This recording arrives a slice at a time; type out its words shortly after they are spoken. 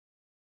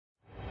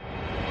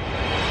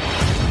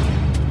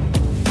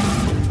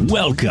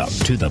Welcome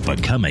to the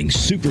Becoming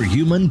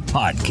Superhuman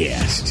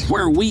podcast,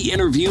 where we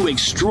interview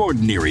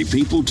extraordinary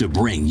people to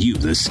bring you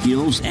the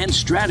skills and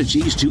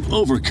strategies to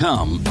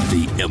overcome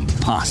the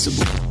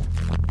impossible.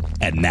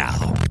 And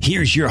now,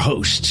 here's your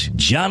host,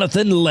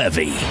 Jonathan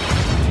Levy.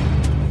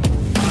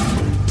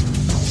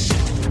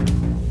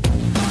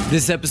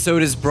 This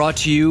episode is brought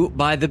to you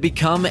by the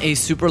Become a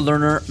Super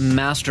Learner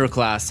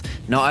Masterclass.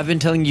 Now, I've been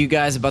telling you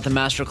guys about the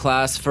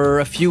Masterclass for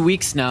a few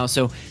weeks now,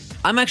 so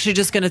I'm actually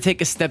just going to take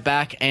a step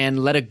back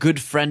and let a good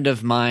friend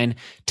of mine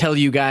tell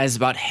you guys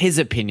about his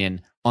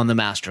opinion on the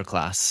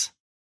Masterclass.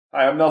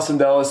 Hi, I'm Nelson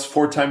Dellis,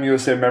 four-time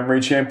USA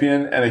memory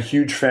champion and a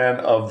huge fan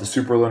of the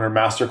Super Learner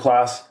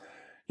Masterclass.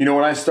 You know,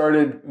 when I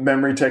started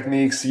memory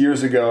techniques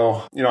years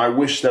ago, I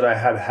wish that I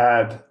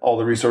had all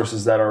the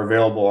resources that are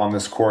available on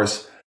this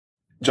course.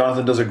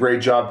 Jonathan does a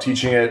great job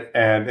teaching it,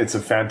 and it's a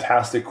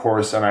fantastic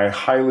course, and I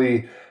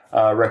highly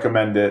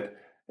recommend it.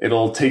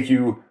 It'll take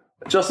you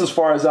just as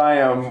far as I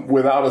am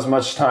without as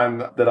much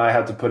time that I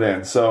had to put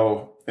in.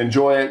 So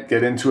enjoy it,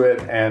 get into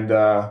it, and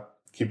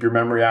keep your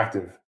memory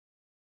active.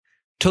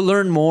 To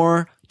learn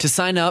more, to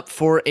sign up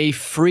for a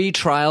free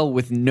trial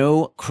with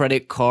no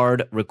credit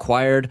card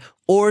required,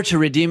 or to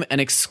redeem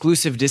an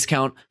exclusive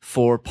discount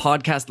for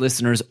podcast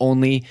listeners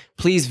only,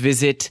 please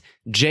visit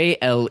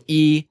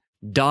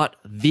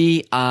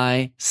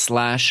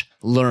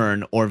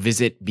jle.vi/learn or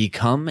visit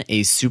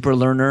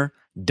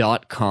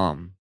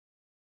becomeasuperlearner.com.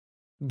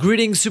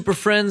 Greetings, super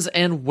friends,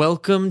 and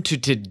welcome to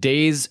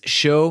today's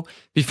show.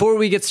 Before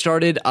we get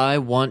started, I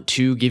want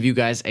to give you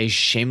guys a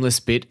shameless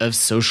bit of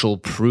social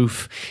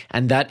proof,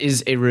 and that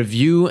is a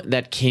review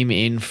that came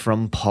in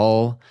from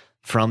Paul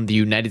from the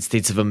United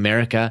States of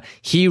America.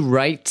 He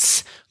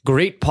writes,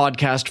 "Great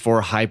podcast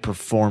for high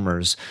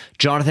performers.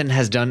 Jonathan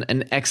has done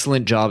an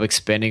excellent job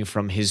expanding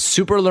from his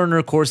super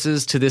learner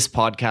courses to this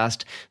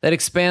podcast that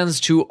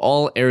expands to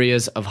all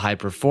areas of high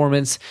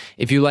performance.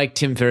 If you like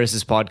Tim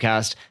Ferriss's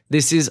podcast,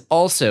 this is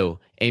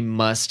also a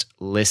must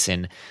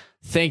listen."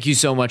 Thank you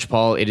so much,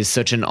 Paul. It is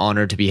such an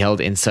honor to be held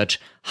in such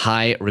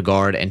high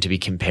regard and to be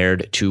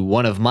compared to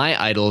one of my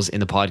idols in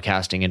the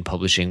podcasting and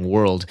publishing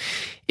world.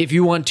 If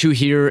you want to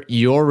hear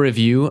your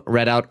review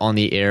read out on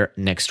the air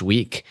next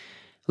week,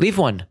 leave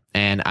one,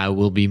 and I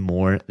will be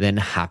more than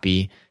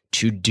happy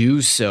to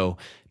do so.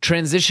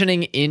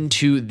 Transitioning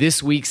into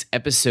this week's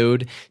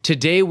episode,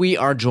 today we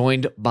are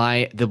joined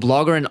by the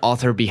blogger and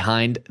author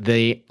behind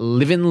the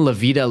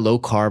Vida Low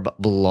Carb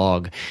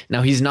Blog.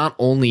 Now, he's not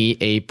only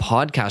a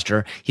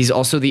podcaster, he's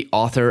also the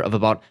author of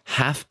about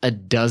half a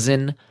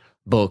dozen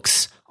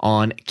books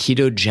on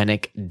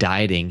ketogenic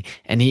dieting,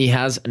 and he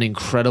has an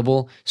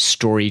incredible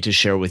story to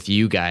share with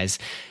you guys.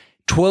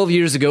 12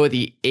 years ago, at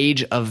the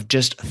age of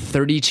just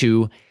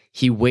 32,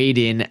 he weighed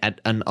in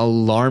at an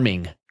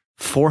alarming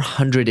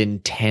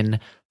 410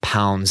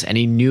 pounds, and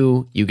he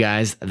knew, you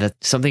guys, that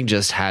something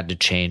just had to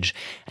change.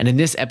 And in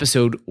this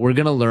episode, we're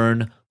going to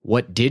learn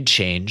what did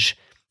change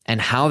and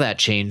how that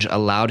change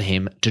allowed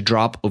him to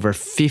drop over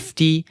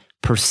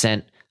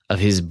 50% of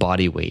his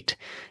body weight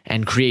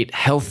and create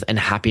health and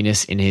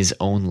happiness in his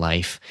own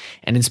life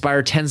and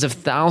inspire tens of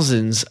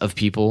thousands of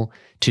people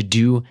to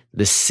do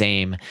the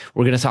same.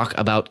 We're going to talk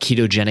about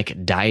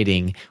ketogenic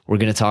dieting. We're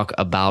going to talk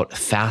about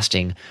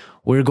fasting.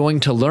 We're going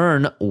to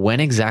learn when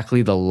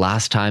exactly the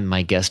last time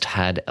my guest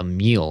had a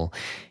meal.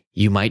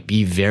 You might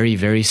be very,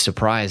 very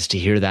surprised to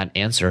hear that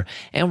answer.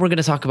 And we're going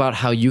to talk about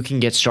how you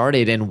can get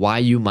started and why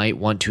you might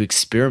want to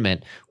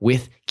experiment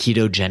with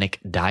ketogenic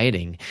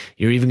dieting.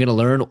 You're even going to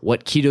learn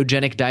what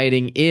ketogenic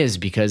dieting is,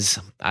 because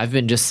I've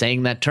been just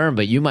saying that term,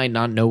 but you might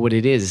not know what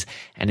it is.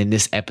 And in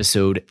this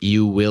episode,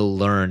 you will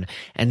learn.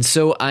 And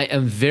so I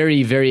am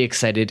very, very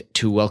excited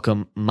to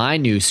welcome my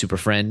new super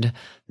friend,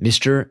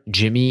 Mr.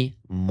 Jimmy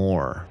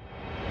Moore.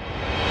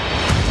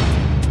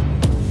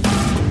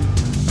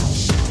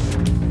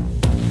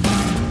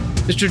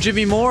 Mr.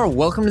 Jimmy Moore,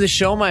 welcome to the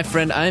show, my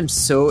friend. I am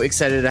so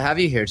excited to have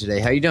you here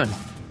today. How you doing?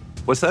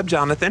 What's up,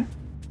 Jonathan?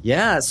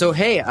 Yeah, so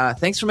hey,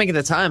 thanks for making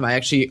the time. I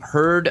actually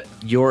heard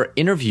your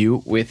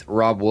interview with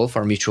Rob Wolf,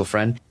 our mutual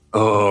friend.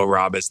 Oh,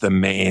 Rob is the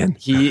man.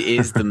 He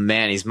is the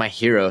man. He's my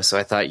hero. So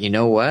I thought, you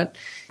know what?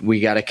 We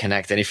got to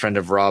connect. Any friend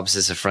of Rob's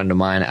is a friend of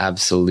mine.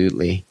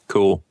 Absolutely.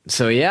 Cool.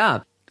 So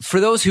yeah, for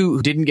those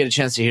who didn't get a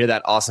chance to hear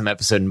that awesome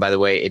episode, and by the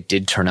way, it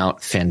did turn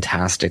out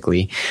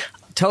fantastically.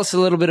 Tell us a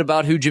little bit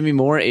about who Jimmy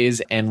Moore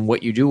is and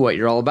what you do, what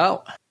you're all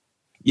about.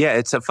 Yeah,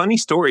 it's a funny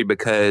story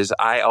because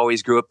I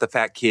always grew up the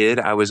fat kid.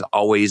 I was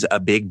always a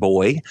big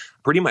boy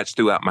pretty much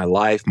throughout my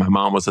life. My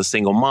mom was a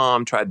single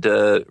mom, tried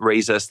to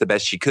raise us the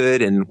best she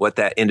could. And what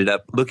that ended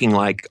up looking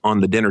like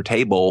on the dinner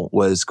table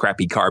was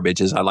crappy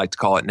garbage, as I like to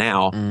call it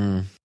now.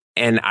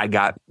 And I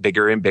got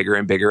bigger and bigger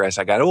and bigger as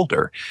I got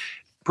older.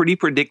 Pretty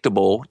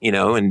predictable,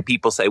 and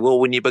people say, well,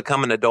 when you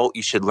become an adult,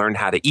 you should learn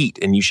how to eat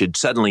and you should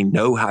suddenly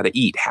know how to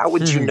eat. How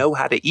would you know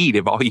how to eat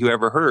if all you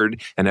ever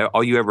heard and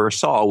all you ever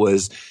saw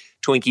was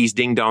Twinkies,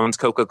 Ding Dongs,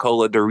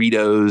 Coca-Cola,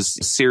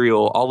 Doritos,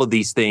 cereal, all of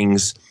these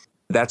things?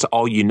 That's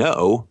all you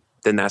know.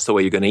 Then that's the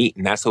way you're going to eat.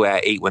 And that's the way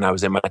I ate when I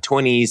was in my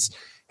 20s.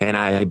 And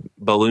I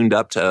ballooned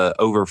up to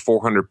over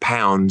 400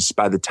 pounds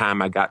by the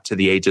time I got to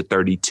the age of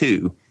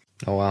 32.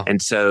 Oh, wow.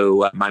 And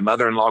so my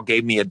mother-in-law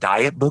gave me a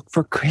diet book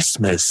for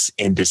Christmas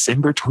in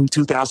December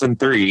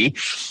 2003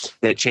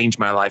 that changed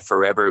my life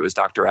forever. It was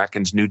Dr.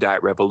 Atkins' New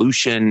Diet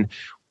Revolution.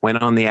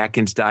 Went on the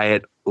Atkins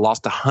diet,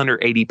 lost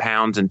 180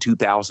 pounds in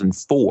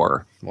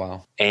 2004.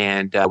 Wow.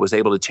 And was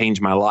able to change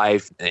my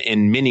life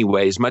in many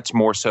ways, much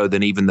more so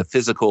than even the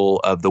physical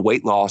of the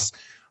weight loss.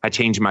 I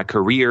changed my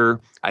career.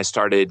 I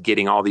started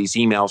getting all these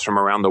emails from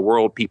around the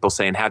world, people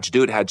saying, how'd you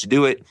do it? How'd you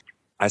do it?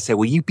 I said,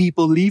 will you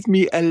people leave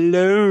me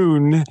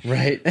alone?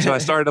 Right. So I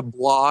started a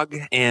blog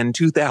in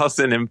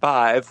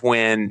 2005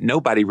 when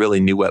nobody really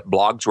knew what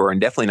blogs were,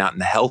 and definitely not in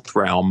the health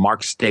realm.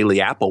 Mark's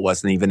Daily Apple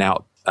wasn't even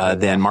out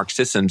then, Mark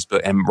Sissons,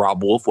 and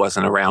Rob Wolf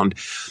wasn't around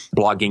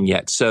blogging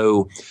yet.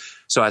 So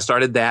I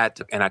started that,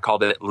 and I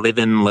called it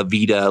Livin' La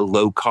Vida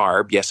Low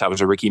Carb. Yes, I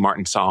was a Ricky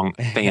Martin song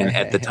fan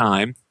at the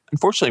time.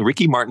 Unfortunately,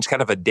 Ricky Martin's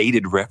kind of a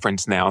dated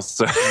reference now.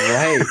 So.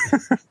 Right.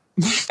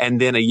 And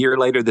then a year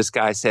later, this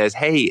guy says,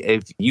 hey,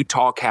 if you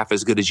talk half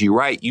as good as you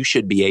write, you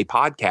should be a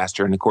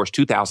podcaster. And of course,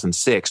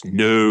 2006,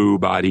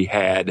 nobody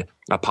had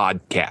a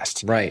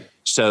podcast. Right.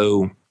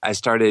 So I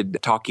started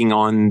talking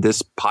on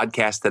this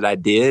podcast that I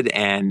did,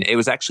 and it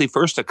was actually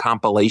first a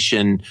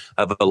compilation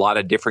of a lot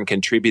of different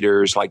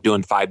contributors, like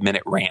doing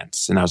 5-minute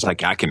rants. And I was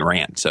like, I can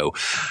rant. So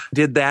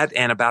did that.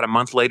 And about a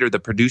month later, the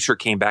producer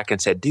came back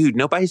and said, dude,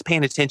 nobody's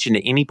paying attention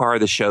to any part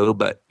of the show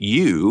but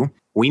you.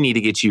 We need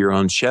to get you your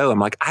own show. I'm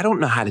like, I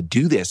don't know how to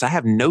do this. I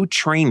have no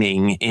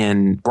training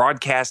in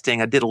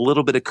broadcasting. I did a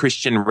little bit of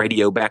Christian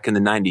radio back in the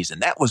 90s,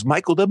 and that was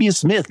Michael W.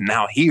 Smith.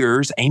 Now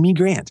here's Amy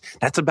Grant.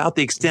 That's about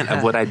the extent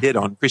of what I did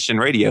on Christian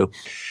radio.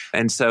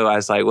 And so I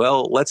was like,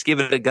 well, let's give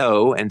it a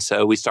go. And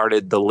so we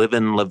started the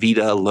Livin' La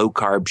Vida Low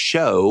Carb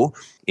show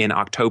in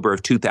October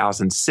of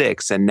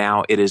 2006. And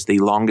now it is the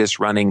longest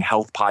running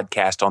health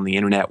podcast on the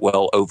internet,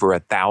 well over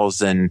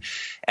 1,000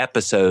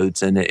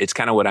 episodes. And it's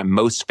kind of what I'm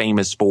most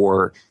famous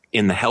for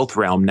in the health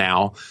realm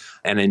now.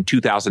 And in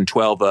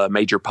 2012, a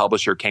major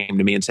publisher came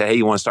to me and said, hey,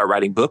 you want to start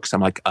writing books?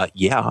 I'm like,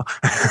 yeah.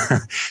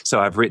 So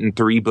I've written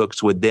 3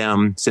 books with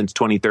them since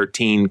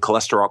 2013,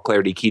 Cholesterol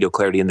Clarity, Keto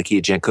Clarity, and the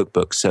Ketogenic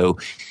Cookbook. So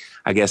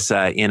I guess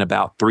in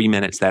about 3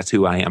 minutes, that's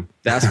who I am.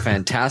 That's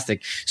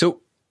fantastic.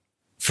 So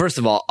first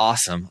of all,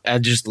 awesome. I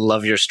just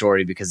love your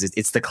story because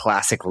it's the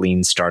classic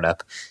lean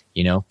startup.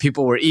 You know,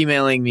 people were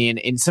emailing me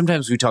and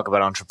sometimes we talk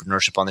about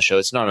entrepreneurship on the show.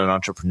 It's not an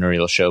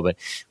entrepreneurial show, but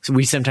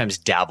we sometimes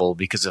dabble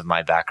because of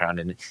my background,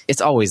 and it's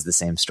always the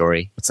same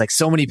story. It's like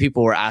so many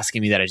people were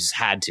asking me that I just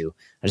had to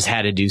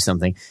do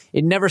something.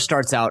 It never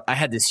starts out, I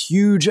had this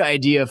huge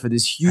idea for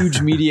this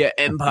huge media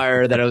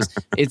empire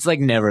it's like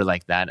never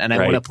like that. And I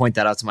want to point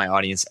that out to my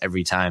audience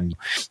every time.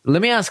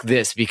 Let me ask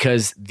this,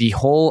 because the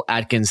whole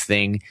Atkins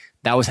thing,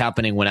 that was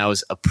happening when I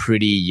was a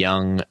pretty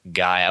young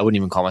guy. I wouldn't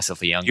even call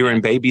myself a young guy. You were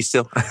in baby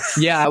still?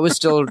 Yeah, I was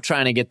still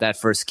trying to get that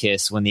first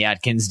kiss when the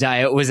Atkins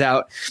diet was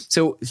out.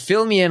 So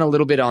fill me in a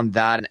little bit on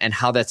that and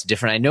how that's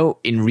different. I know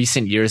in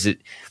recent years, it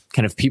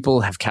kind of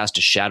people have cast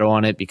a shadow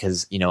on it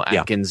because, you know,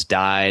 Atkins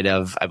died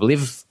of, I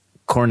believe,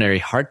 coronary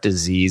heart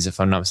disease,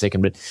 if I'm not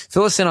mistaken. But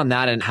fill us in on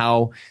that and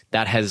how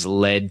that has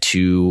led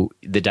to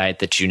the diet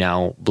that you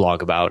now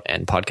blog about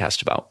and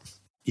podcast about.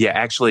 Yeah,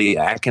 actually,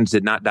 Atkins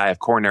did not die of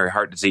coronary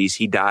heart disease.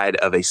 He died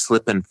of a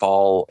slip and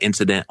fall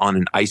incident on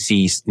an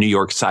icy New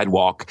York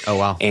sidewalk. Oh,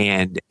 wow.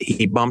 And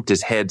he bumped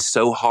his head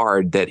so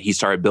hard that he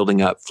started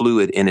building up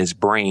fluid in his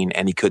brain,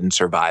 and he couldn't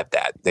survive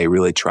that. They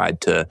really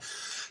tried to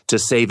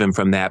save him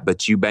from that,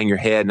 but you bang your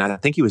head. And I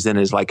think he was in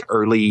his like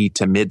early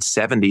to mid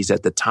 70s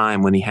at the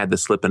time when he had the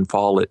slip and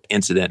fall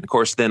incident. Of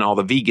course, then all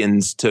the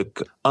vegans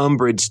took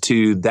umbrage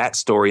to that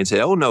story and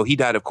said, oh no, he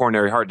died of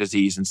coronary heart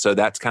disease. And so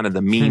that's kind of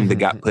the meme that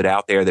got put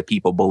out there that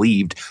people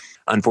believed.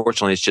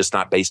 Unfortunately, it's just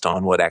not based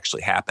on what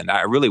actually happened.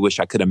 I really wish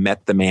I could have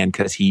met the man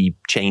because he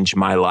changed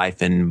my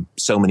life in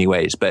so many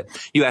ways. But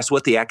you asked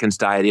what the Atkins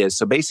diet is.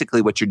 So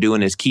basically what you're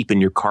doing is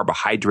keeping your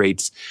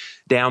carbohydrates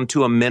down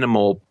to a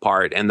minimal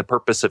part. And the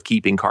purpose of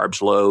keeping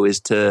carbs low is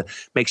to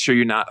make sure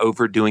you're not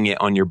overdoing it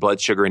on your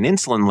blood sugar and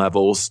insulin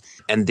levels.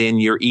 And then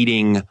you're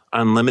eating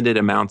unlimited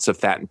amounts of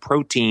fat and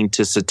protein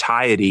to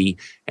satiety.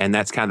 And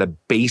that's kind of the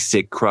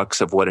basic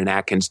crux of what an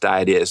Atkins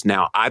diet is.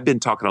 Now, I've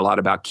been talking a lot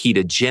about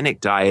ketogenic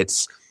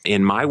diets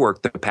in my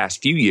work the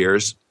past few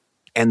years.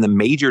 And the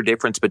major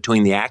difference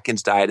between the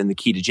Atkins diet and the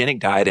ketogenic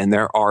diet, and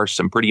there are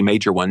some pretty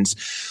major ones,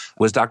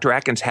 was Dr.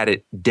 Atkins had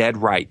it dead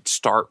right.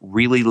 Start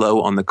really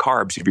low on the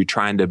carbs if you're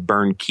trying to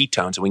burn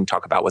ketones. And we can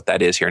talk about what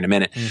that is here in a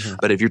minute. Mm-hmm.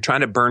 But if you're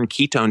trying to burn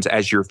ketones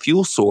as your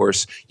fuel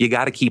source, you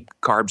got to keep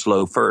carbs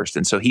low first.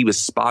 And so he was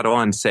spot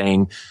on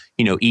saying,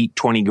 you know, eat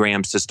 20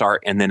 grams to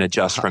start and then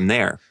adjust from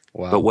there.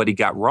 Wow. But what he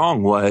got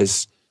wrong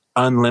was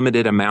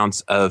unlimited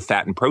amounts of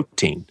fat and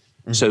protein.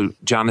 Mm-hmm. So,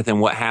 Jonathan,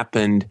 what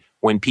happened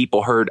when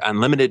people heard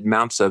unlimited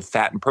amounts of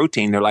fat and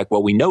protein? They're like,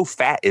 well, we know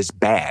fat is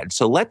bad,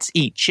 so let's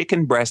eat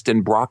chicken breast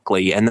and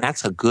broccoli, and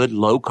that's a good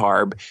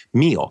low-carb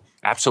meal.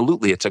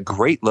 Absolutely. It's a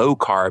great low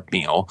carb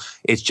meal.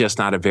 It's just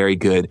not a very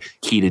good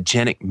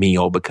ketogenic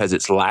meal because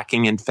it's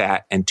lacking in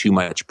fat and too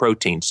much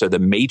protein. So the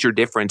major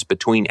difference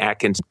between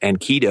Atkins and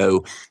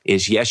keto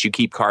is, yes, you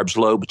keep carbs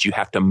low, but you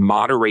have to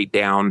moderate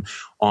down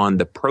on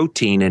the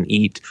protein and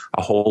eat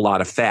a whole lot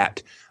of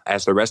fat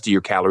as the rest of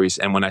your calories.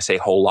 And when I say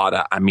whole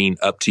lot, I mean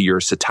up to your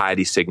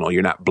satiety signal.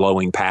 You're not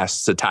blowing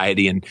past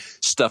satiety and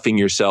stuffing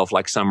yourself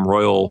like some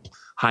royal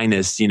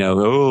highness,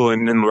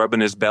 and then rubbing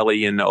his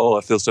belly and,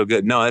 I feel so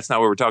good. No, that's not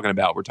what we're talking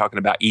about. We're talking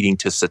about eating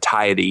to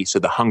satiety so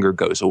the hunger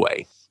goes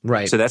away.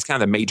 Right. So that's kind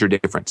of the major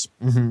difference.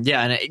 Mm-hmm.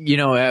 Yeah.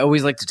 And, I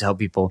always like to tell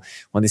people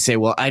when they say,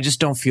 well, I just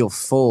don't feel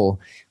full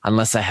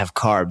unless I have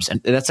carbs.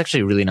 And that's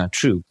actually really not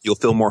true. You'll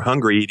feel more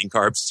hungry eating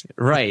carbs.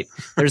 Right.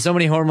 There's so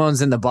many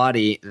hormones in the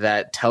body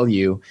that tell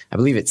you, I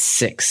believe it's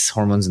 6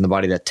 hormones in the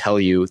body that tell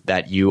you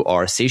that you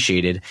are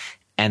satiated.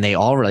 And they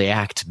all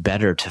react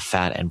better to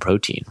fat and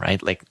protein,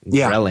 right? Like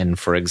ghrelin,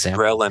 for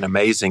example. Ghrelin,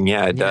 amazing.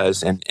 Yeah, it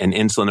does. And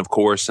insulin, of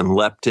course, and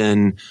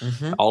leptin,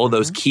 all of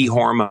those key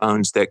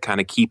hormones that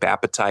kind of keep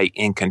appetite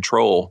in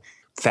control.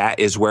 Fat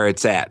is where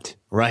it's at.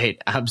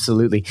 Right.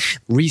 Absolutely.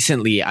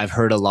 Recently, I've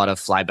heard a lot of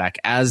flyback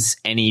as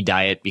any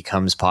diet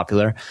becomes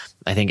popular.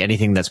 I think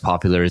anything that's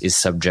popular is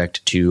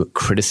subject to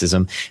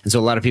criticism. And so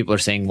a lot of people are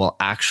saying, well,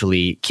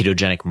 actually,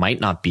 ketogenic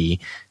might not be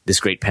this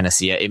great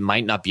panacea. It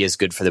might not be as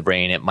good for the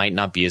brain. It might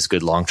not be as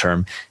good long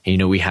term.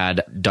 And, we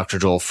had Dr.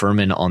 Joel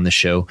Fuhrman on the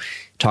show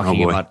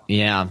talking about,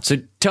 So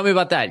tell me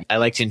about that. I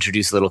like to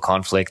introduce a little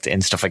conflict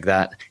and stuff like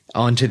that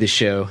onto the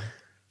show.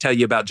 Tell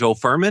you about Joel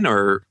Fuhrman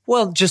or?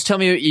 Well, just tell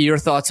me your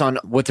thoughts on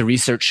what the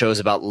research shows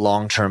about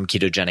long-term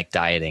ketogenic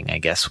dieting, I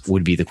guess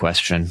would be the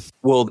question.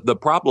 Well, the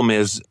problem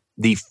is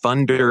the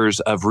funders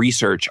of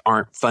research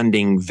aren't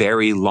funding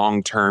very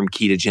long-term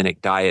ketogenic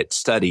diet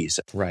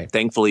studies. Right.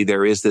 Thankfully,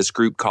 there is this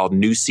group called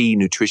NUSI,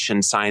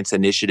 Nutrition Science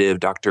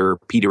Initiative. Dr.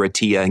 Peter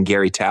Attia and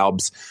Gary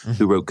Taubes,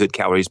 who wrote Good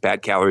Calories,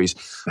 Bad Calories,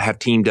 have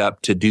teamed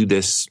up to do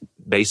this,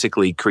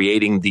 basically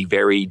creating the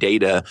very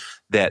data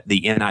that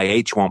the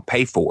NIH won't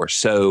pay for.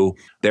 So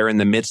they're in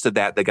the midst of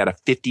that. They got a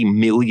 $50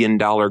 million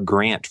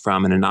grant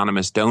from an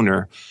anonymous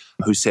donor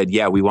who said,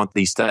 yeah, we want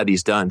these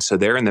studies done. So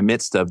they're in the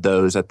midst of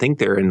those. I think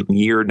they're in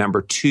year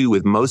number 2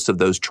 with most of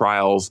those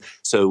trials.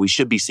 So we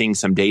should be seeing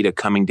some data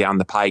coming down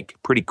the pike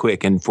pretty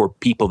quick. And for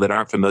people that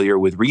aren't familiar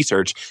with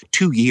research,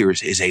 2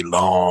 years is a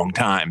long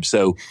time.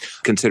 So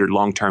considered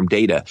long-term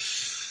data.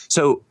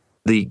 So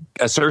the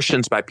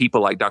assertions by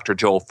people like Dr.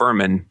 Joel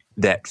Fuhrman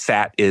that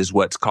fat is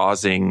what's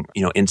causing,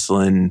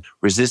 insulin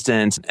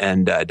resistance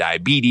and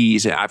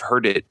diabetes. I've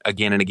heard it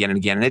again and again and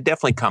again, and it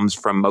definitely comes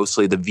from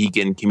mostly the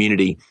vegan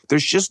community.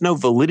 There's just no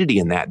validity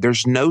in that.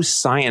 There's no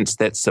science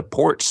that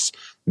supports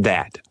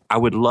that. I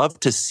would love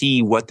to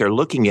see what they're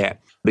looking at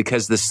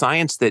because the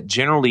science that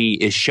generally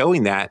is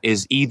showing that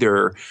is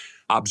either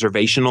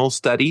observational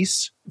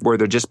studies where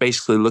they're just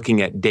basically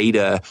looking at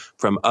data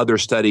from other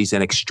studies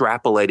and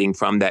extrapolating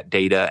from that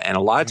data. And a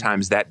lot of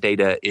times that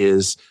data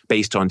is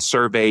based on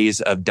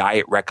surveys of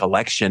diet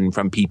recollection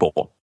from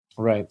people.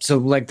 Right. So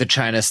like the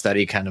China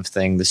study kind of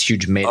thing, this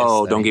huge meta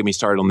study. Don't Don't get me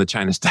started on the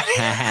China study.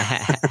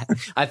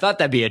 I thought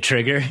that'd be a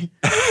trigger.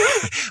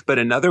 But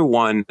another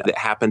one that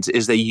happens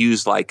is they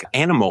use like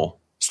animal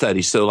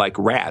studies. So like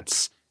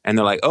rats. And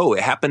they're like, oh,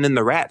 it happened in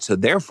the rat, so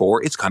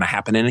therefore it's going to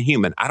happen in a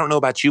human. I don't know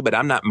about you, but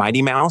I'm not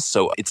Mighty Mouse,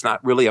 so it's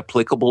not really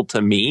applicable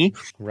to me.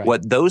 Right.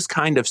 What those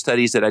kind of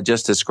studies that I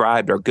just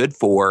described are good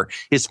for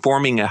is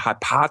forming a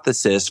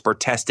hypothesis for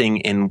testing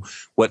in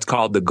what's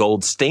called the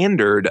gold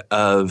standard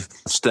of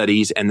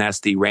studies, and that's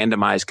the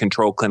randomized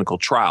controlled clinical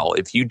trial.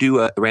 If you do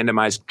a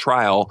randomized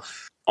trial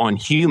on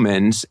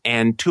humans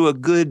and to a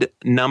good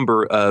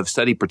number of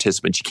study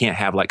participants, you can't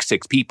have like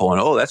 6 people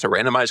and, that's a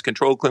randomized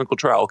controlled clinical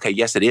trial. Okay,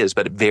 yes, it is,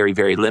 but very,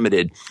 very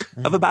limited.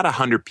 Of about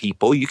 100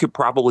 people, you could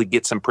probably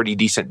get some pretty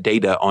decent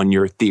data on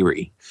your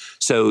theory.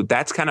 So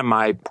that's kind of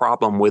my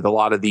problem with a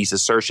lot of these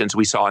assertions.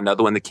 We saw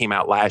another one that came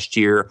out last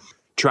year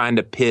trying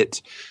to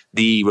pit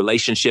the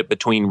relationship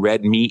between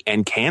red meat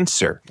and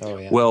cancer. Oh,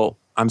 yeah. Well,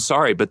 I'm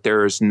sorry, but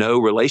there's no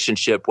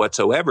relationship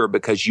whatsoever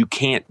because you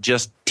can't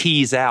just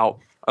tease out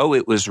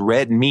it was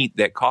red meat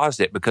that caused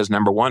it because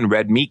number one,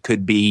 red meat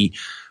could be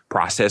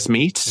processed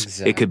meats.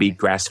 Exactly. It could be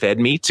grass-fed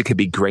meats. It could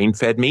be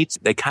grain-fed meats.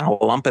 They kind of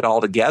lump it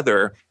all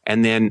together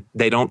and then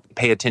they don't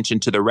pay attention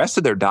to the rest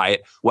of their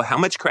diet. Well, how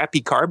much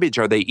crappy garbage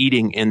are they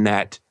eating in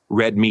that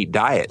red meat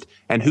diet?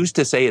 And who's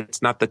to say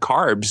it's not the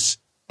carbs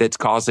that's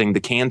causing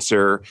the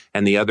cancer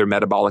and the other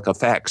metabolic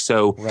effects?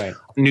 So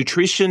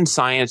nutrition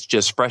science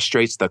just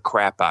frustrates the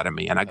crap out of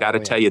me. And I got to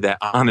tell you that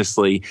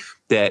honestly,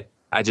 that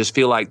I just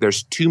feel like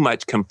there's too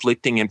much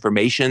conflicting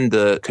information.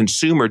 The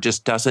consumer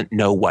just doesn't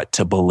know what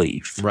to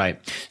believe.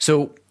 Right.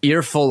 So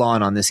you're full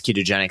on this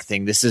ketogenic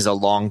thing. This is a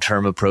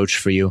long-term approach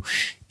for you.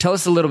 Tell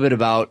us a little bit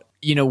about,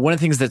 one of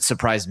the things that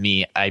surprised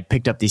me, I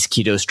picked up these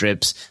keto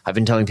strips. I've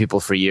been telling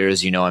people for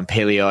years, I'm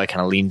paleo. I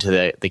kind of lean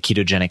to the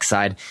ketogenic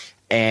side.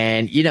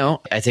 And,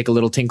 I take a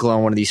little tinkle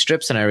on one of these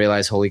strips and I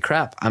realize, holy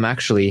crap, I'm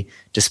actually,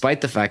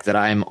 despite the fact that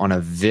I'm on a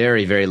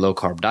very, very low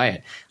carb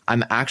diet,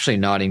 I'm actually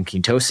not in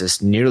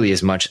ketosis nearly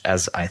as much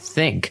as I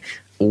think.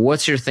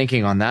 What's your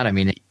thinking on that? I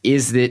mean,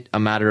 is it a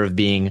matter of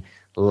being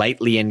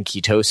lightly in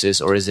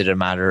ketosis, or is it a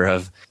matter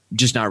of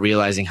just not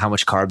realizing how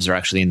much carbs are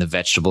actually in the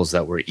vegetables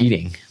that we're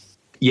eating?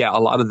 Yeah, a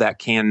lot of that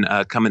can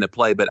come into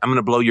play, but I'm going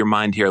to blow your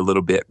mind here a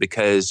little bit,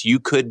 because you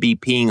could be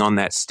peeing on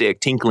that stick,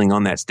 tinkling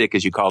on that stick,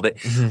 as you called it,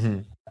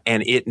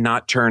 and it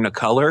not turn a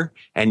color,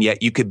 and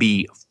yet you could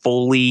be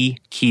fully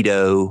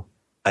keto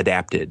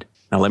adapted.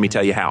 Now, let me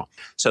tell you how.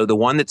 So the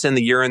one that's in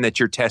the urine that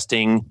you're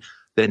testing,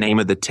 the name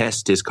of the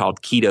test is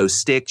called Keto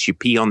Sticks. You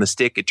pee on the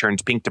stick, it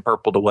turns pink to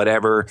purple to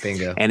whatever.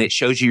 Bingo. And it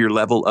shows you your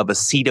level of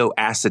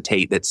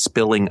acetoacetate that's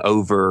spilling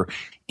over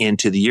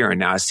into the urine.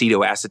 Now,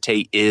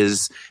 acetoacetate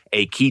is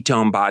a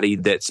ketone body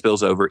that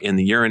spills over in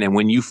the urine. And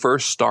when you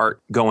first start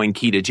going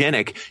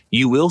ketogenic,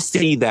 you will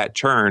see that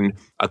turn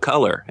a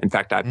color. In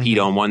fact, I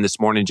peed on one this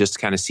morning just to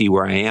kind of see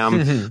where I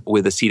am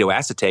with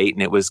acetoacetate.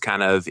 And it was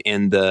kind of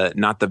in the,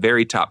 not the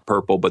very top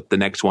purple, but the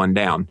next one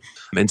down.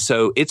 And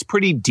so it's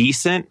pretty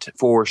decent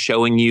for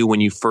showing you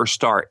when you first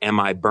start, am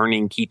I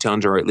burning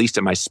ketones, or at least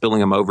am I spilling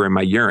them over in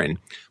my urine?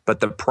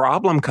 But the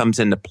problem comes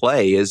into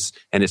play is,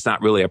 and it's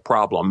not really a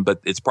problem, but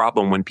it's a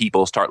problem when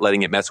people start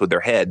letting it mess with their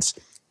heads,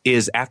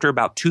 is after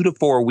about 2 to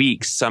 4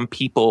 weeks, some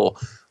people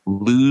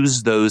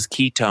lose those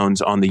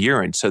ketones on the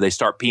urine. So they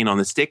start peeing on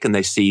the stick and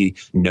they see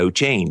no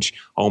change.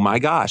 Oh my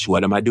gosh,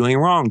 what am I doing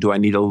wrong? Do I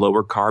need to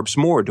lower carbs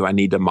more? Do I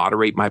need to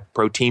moderate my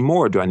protein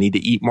more? Do I need to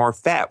eat more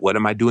fat? What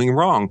am I doing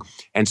wrong?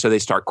 And so they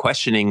start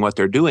questioning what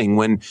they're doing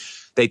when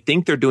they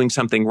think they're doing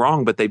something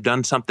wrong, but they've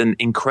done something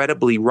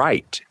incredibly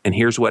right. And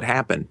here's what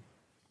happened.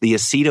 The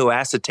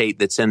acetoacetate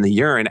that's in the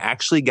urine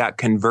actually got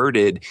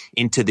converted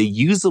into the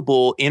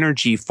usable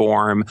energy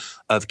form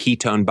of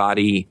ketone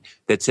body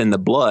that's in the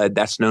blood.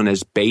 That's known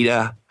as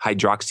beta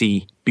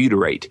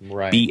hydroxybutyrate,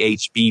 right.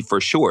 BHB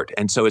for short.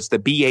 And so it's the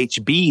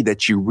BHB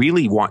that you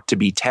really want to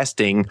be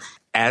testing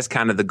as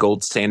kind of the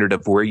gold standard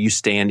of where you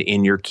stand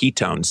in your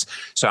ketones.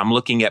 So I'm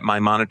looking at my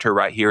monitor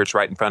right here. It's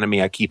right in front of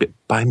me. I keep it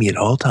by me at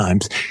all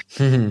times.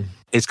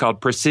 It's called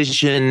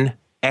Precision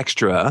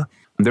Extra.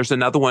 There's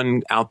another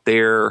one out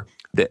there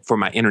that for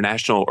my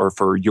international, or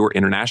for your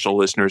international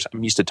listeners,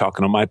 I'm used to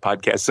talking on my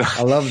podcast. So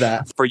I love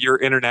that. For your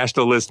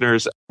international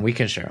listeners, we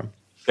can share them.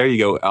 There you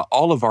go.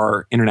 All of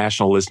our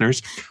international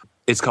listeners,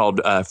 it's called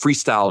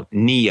Freestyle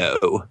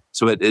Neo.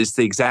 So it is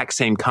the exact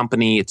same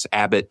company. It's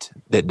Abbott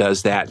that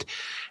does that.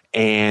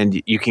 And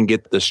you can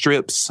get the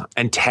strips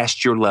and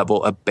test your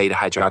level of beta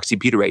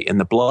hydroxybutyrate in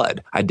the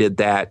blood. I did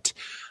that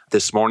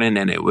this morning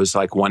and it was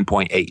like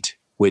 1.8,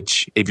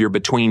 which if you're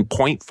between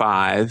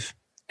 0.5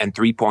 and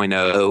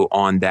 3.0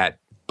 on that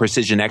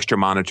Precision Extra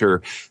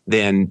monitor,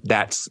 then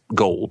that's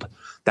gold.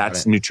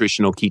 That's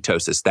nutritional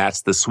ketosis.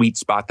 That's the sweet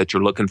spot that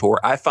you're looking for.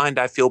 I find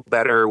I feel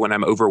better when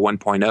I'm over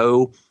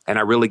 1.0, and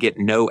I really get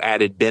no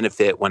added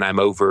benefit when I'm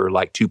over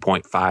like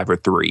 2.5 or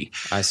 3.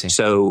 I see.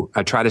 So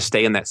I try to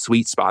stay in that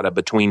sweet spot of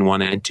between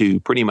 1 and 2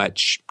 pretty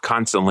much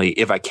constantly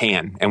if I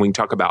can. And we can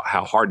talk about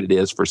how hard it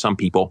is for some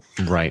people.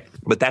 Right.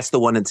 But that's the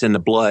one that's in the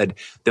blood.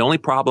 The only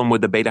problem with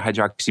the beta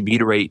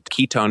hydroxybutyrate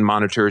ketone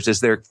monitors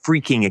is they're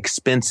freaking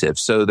expensive.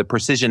 So the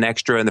Precision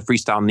Extra and the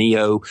Freestyle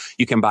Neo,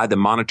 you can buy the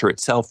monitor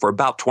itself for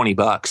about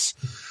 $20.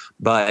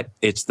 But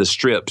it's the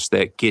strips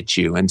that get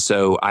you. And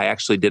so I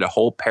actually did a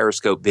whole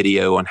Periscope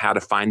video on how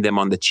to find them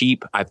on the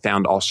cheap. I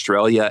found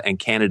Australia and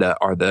Canada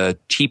are the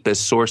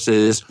cheapest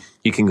sources.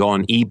 You can go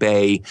on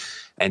eBay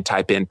and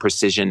type in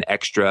Precision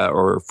Extra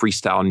or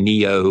Freestyle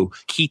Neo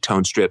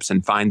ketone strips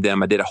and find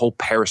them. I did a whole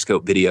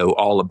Periscope video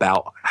all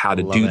about how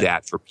to do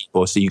that for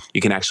people. So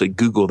you can actually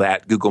Google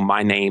that, Google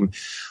my name,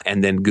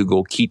 and then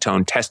Google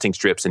ketone testing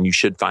strips, and you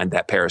should find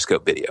that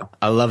Periscope video.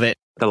 I love it.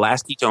 The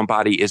last ketone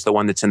body is the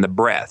one that's in the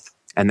breath,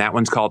 and that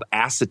one's called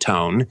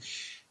acetone.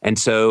 And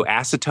so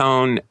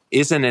acetone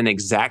isn't an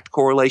exact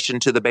correlation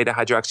to the beta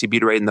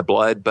hydroxybutyrate in the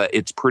blood, but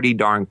it's pretty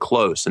darn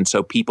close. And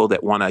so people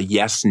that want a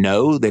yes,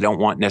 no, they don't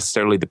want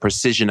necessarily the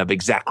precision of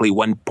exactly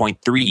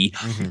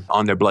 1.3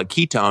 on their blood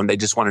ketone. They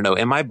just want to know,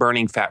 am I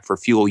burning fat for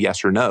fuel,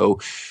 yes or no?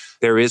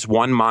 There is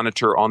one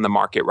monitor on the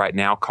market right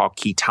now called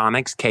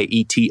Ketonics,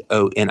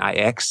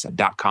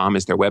 Ketonix.com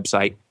is their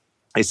website.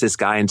 It's this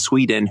guy in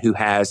Sweden who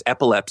has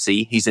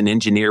epilepsy. He's an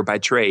engineer by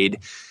trade.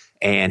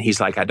 And he's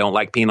like, I don't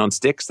like peeing on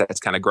sticks. That's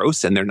kind of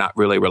gross and they're not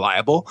really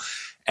reliable.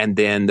 And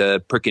then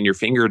the prick in your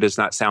finger does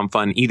not sound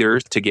fun either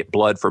to get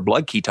blood for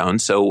blood ketones.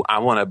 So I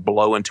want to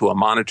blow into a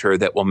monitor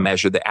that will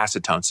measure the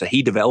acetone. So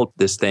he developed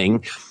this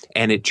thing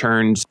and it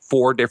turns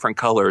 4 different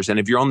colors. And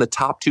if you're on the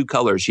top 2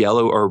 colors,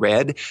 yellow or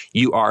red,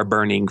 you are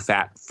burning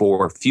fat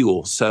for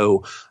fuel.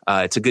 So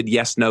it's a good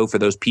yes, no for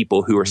those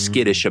people who are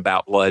skittish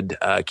about blood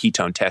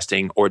ketone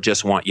testing or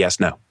just want yes,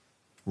 no.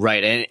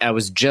 Right. And I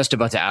was just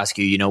about to ask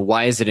you,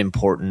 why is it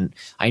important?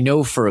 I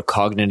know for a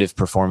cognitive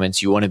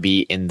performance, you want to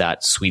be in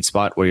that sweet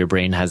spot where your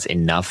brain has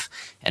enough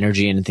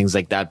energy and things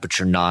like that, but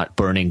you're not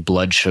burning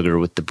blood sugar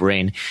with the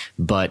brain.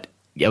 But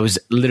I was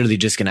literally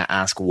just going to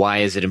ask, why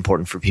is it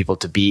important for people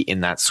to be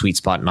in that sweet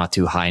spot, not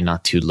too high,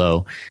 not too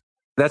low?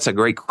 That's a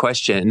great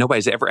question.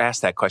 Nobody's ever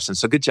asked that question.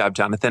 So good job,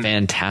 Jonathan.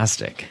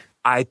 Fantastic.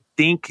 I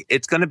think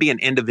it's going to be an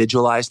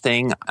individualized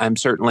thing. I'm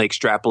certainly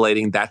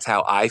extrapolating. That's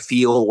how I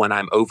feel when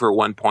I'm over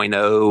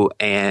 1.0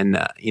 and,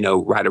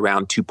 right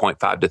around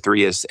 2.5 to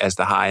 3 as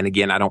the high. And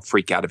again, I don't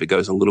freak out if it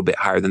goes a little bit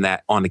higher than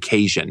that on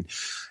occasion.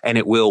 And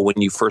it will, when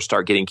you first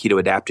start getting keto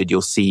adapted,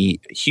 you'll see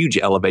huge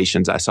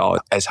elevations. I saw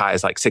as high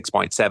as like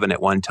 6.7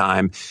 at one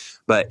time,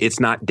 but it's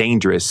not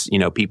dangerous.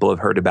 People have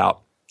heard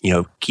about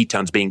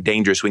ketones being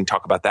dangerous. We can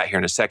talk about that here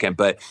in a second.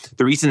 But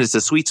the reason it's a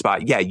sweet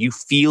spot, you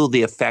feel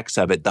the effects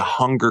of it, the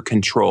hunger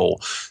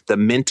control, the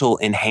mental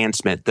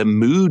enhancement, the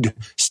mood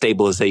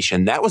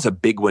stabilization. That was a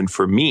big one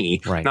for me.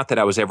 Right. Not that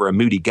I was ever a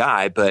moody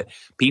guy, but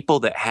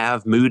people that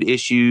have mood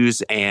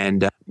issues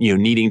and,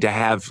 needing to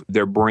have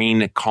their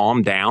brain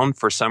calm down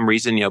for some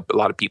reason. A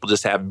lot of people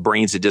just have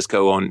brains that just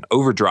go on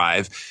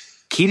overdrive.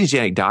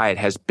 Ketogenic diet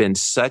has been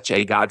such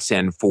a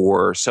godsend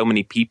for so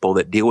many people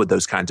that deal with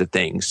those kinds of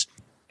things.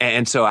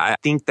 And so I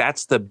think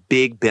that's the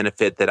big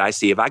benefit that I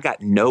see. If I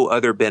got no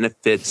other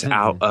benefits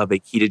out of a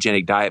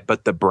ketogenic diet,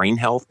 but the brain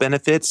health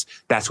benefits,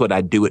 that's what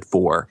I do it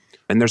for.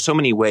 And there's so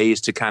many ways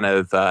to kind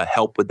of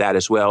help with that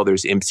as well.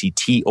 There's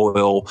MCT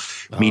oil,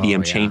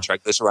 medium chain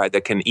triglyceride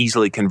that can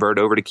easily convert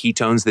over to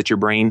ketones that your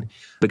brain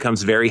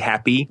becomes very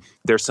happy.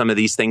 There's some of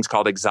these things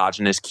called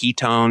exogenous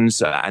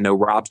ketones. I know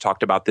Rob's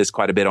talked about this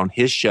quite a bit on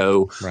his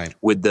show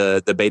with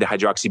the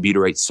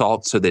beta-hydroxybutyrate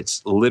salt. So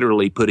that's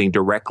literally putting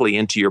directly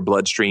into your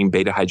bloodstream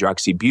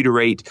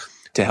beta-hydroxybutyrate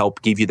to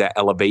help give you that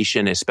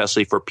elevation,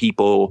 especially for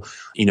people,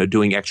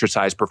 doing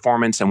exercise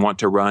performance and want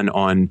to run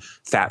on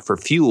fat for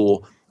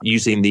fuel.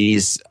 Using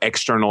these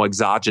external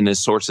exogenous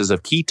sources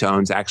of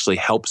ketones actually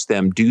helps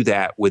them do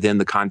that within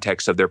the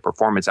context of their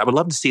performance. I would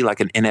love to see like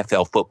an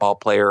NFL football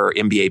player or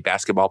NBA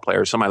basketball player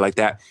or somebody like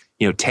that,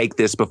 take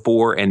this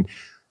before and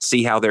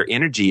see how their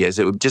energy is.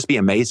 It would just be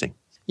amazing.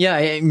 Yeah,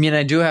 I mean,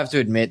 I do have to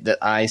admit that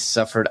I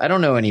suffered. I don't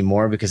know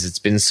anymore because it's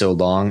been so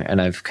long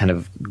and I've kind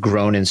of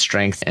grown in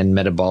strength and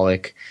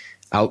metabolic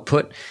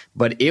output,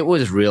 but it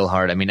was real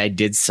hard. I mean, I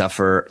did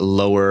suffer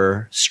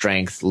lower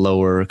strength,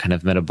 lower kind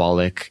of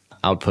metabolic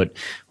output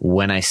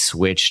when I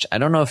switched. I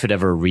don't know if it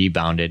ever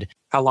rebounded.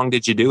 How long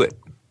did you do it?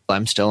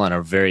 I'm still on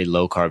a very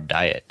low carb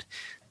diet.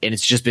 And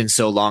it's just been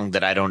so long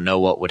that I don't know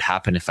what would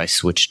happen if I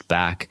switched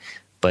back.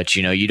 But,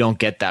 you don't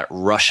get that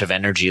rush of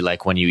energy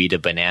like when you eat a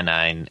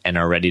banana and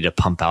are ready to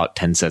pump out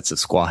 10 sets of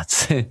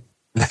squats.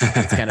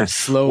 It's kind of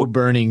slow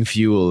burning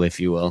fuel, if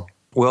you will.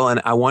 Well,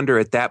 and I wonder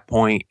at that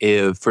point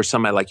if for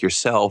somebody like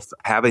yourself,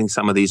 having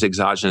some of these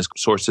exogenous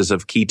sources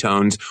of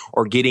ketones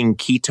or getting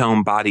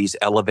ketone bodies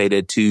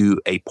elevated to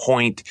a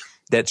point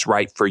that's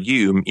right for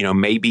you,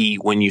 maybe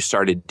when you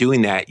started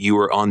doing that, you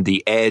were on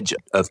the edge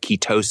of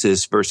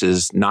ketosis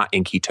versus not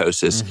in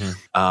ketosis,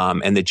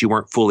 and that you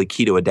weren't fully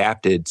keto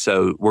adapted.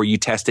 So were you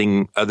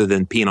testing other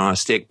than peeing on a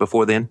stick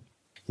before then?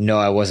 No,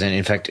 I wasn't.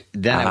 In fact,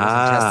 then I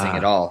wasn't testing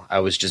at all. I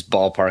was just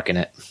ballparking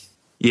it.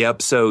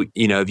 Yep. So,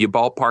 if you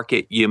ballpark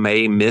it, you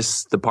may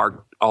miss the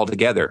park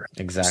altogether.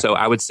 Exactly. So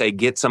I would say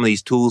get some of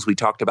these tools we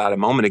talked about a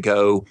moment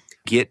ago,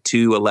 get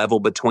to a level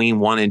between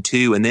 1 and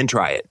 2 and then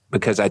try it.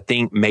 Because I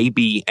think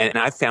maybe, and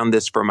I found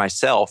this for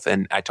myself,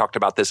 and I talked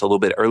about this a little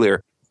bit earlier,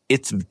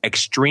 it's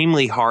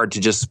extremely hard to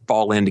just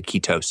fall into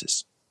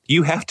ketosis.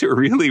 You have to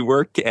really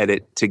work at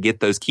it to get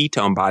those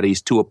ketone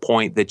bodies to a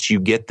point that you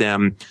get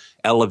them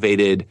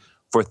elevated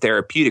for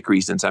therapeutic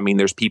reasons. I mean,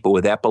 there's people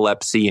with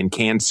epilepsy and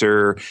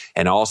cancer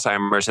and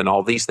Alzheimer's and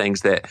all these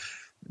things that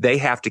they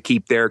have to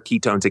keep their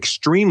ketones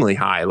extremely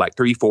high, like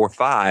 3, 4,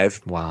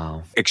 5.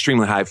 Wow.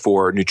 Extremely high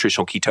for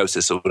nutritional ketosis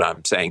is what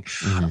I'm saying.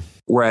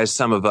 Whereas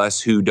some of us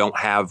who don't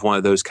have one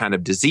of those kind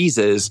of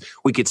diseases,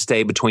 we could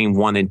stay between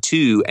 1 and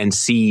 2 and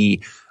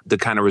see the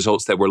kind of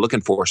results that we're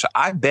looking for. So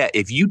I bet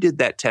if you did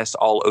that test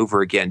all over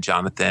again,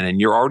 Jonathan,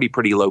 and you're already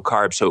pretty low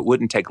carb, so it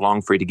wouldn't take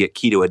long for you to get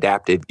keto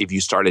adapted if you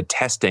started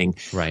testing.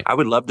 Right. I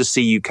would love to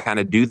see you kind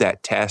of do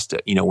that test.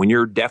 When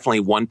you're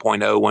definitely 1.0,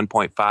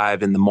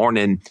 1.5 in the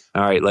morning,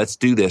 all right, let's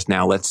do this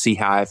now. Let's see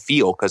how I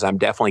feel because I'm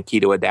definitely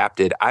keto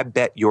adapted. I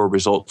bet your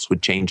results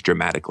would change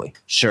dramatically.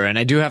 Sure. And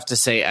I do have to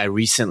say, I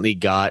recently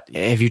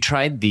have you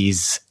tried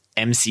these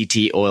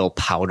MCT oil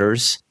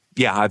powders?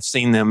 Yeah, I've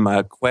seen them.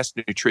 Quest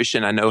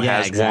Nutrition, I know,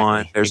 has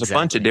one. There's a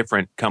bunch of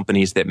different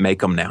companies that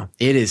make them now.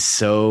 It is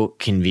so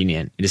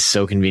convenient. It is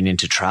so convenient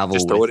to travel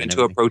with. Just throw it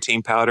into a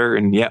protein powder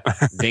and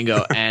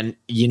Bingo. And,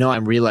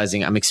 I'm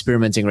realizing I'm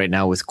experimenting right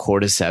now with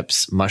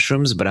cordyceps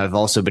mushrooms, but I've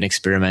also been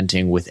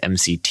experimenting with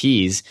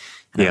MCTs.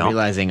 And I'm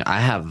realizing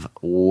I have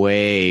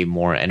way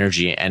more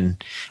energy.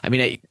 And I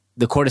mean,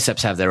 the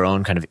cordyceps have their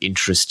own kind of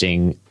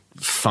interesting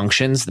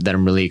functions that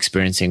I'm really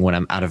experiencing when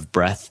I'm out of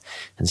breath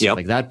and stuff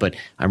like that. But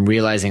I'm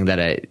realizing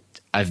that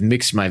I've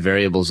mixed my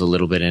variables a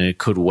little bit, and it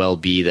could well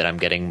be that I'm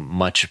getting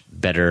much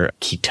better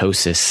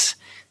ketosis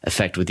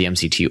effect with the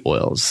MCT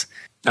oils.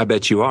 I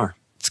bet you are.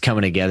 It's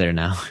coming together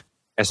now.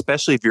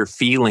 especially if you're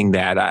feeling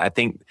that. I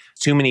think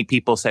too many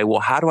people say, well,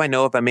 how do I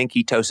know if I'm in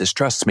ketosis?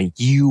 Trust me,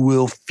 you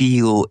will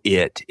feel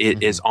it.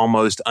 It is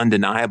almost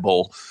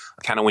undeniable.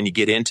 Kind of when you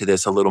get into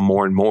this a little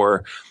more and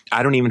more,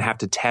 I don't even have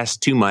to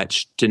test too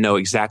much to know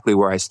exactly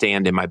where I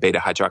stand in my beta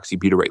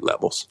hydroxybutyrate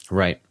levels.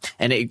 Right.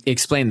 And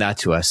explain that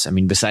to us. I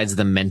mean, besides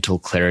the mental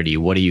clarity,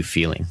 what are you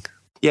feeling?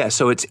 Yeah.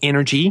 So it's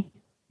energy.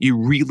 You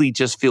really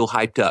just feel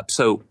hyped up.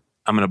 So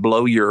I'm going to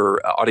blow your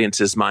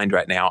audience's mind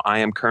right now. I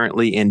am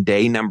currently in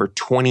day number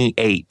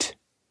 28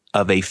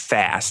 of a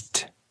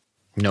fast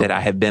that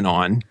I have been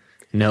on.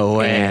 No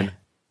way. And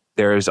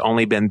there's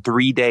only been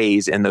 3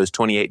 days in those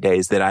 28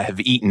 days that I have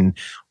eaten.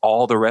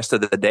 All the rest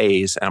of the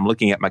days, and I'm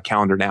looking at my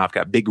calendar now, I've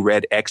got big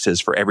red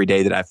X's for every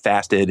day that I've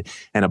fasted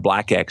and a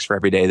black X for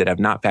every day that I've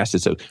not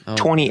fasted. So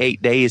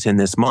 28 days in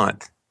this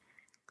month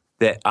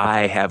that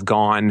I have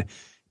gone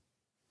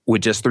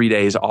with just 3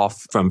 days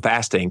off from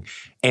fasting.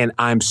 And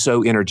I'm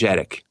so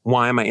energetic.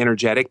 Why am I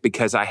energetic?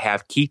 Because I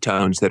have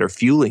ketones that are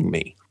fueling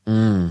me.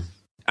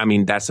 I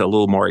mean, that's a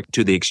little more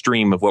to the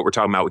extreme of what we're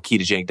talking about with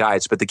ketogenic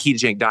diets, but the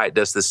ketogenic diet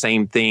does the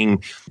same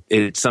thing.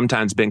 It's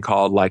sometimes been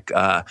called like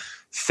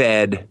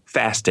fed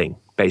fasting,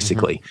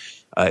 basically,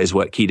 is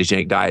what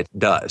ketogenic diet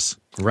does.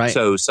 Right.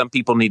 So some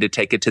people need to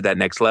take it to that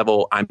next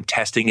level. I'm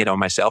testing it on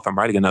myself. I'm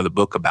writing another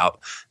book about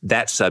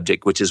that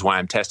subject, which is why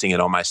I'm testing it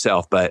on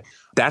myself. But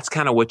that's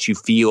kind of what you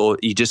feel.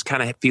 You just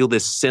kind of feel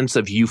this sense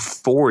of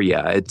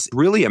euphoria. It's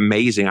really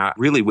amazing. I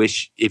really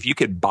wish if you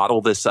could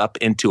bottle this up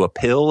into a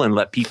pill and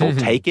let people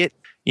take it.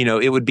 You know,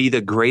 it would be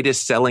the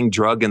greatest selling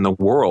drug in the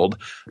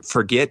world.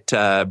 Forget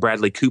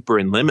Bradley Cooper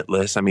and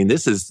Limitless. I mean,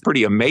 this is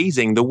pretty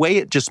amazing the way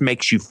it just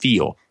makes you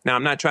feel. Now,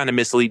 I'm not trying to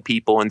mislead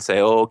people and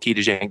say, oh,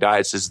 ketogenic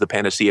diets is the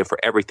panacea for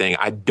everything.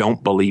 I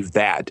don't believe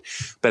that.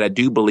 But I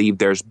do believe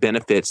there's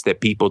benefits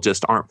that people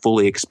just aren't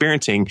fully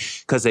experiencing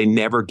because they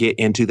never get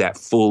into that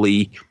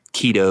fully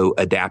keto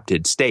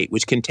adapted state,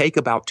 which can take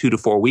about 2 to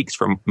 4 weeks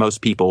for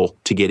most people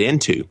to get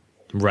into.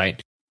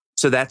 Right.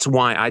 So that's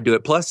why I do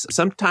it. Plus,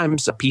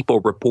 sometimes people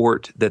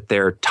report that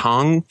their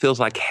tongue feels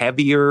like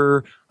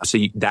heavier. So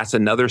that's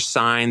another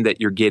sign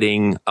that you're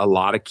getting a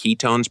lot of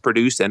ketones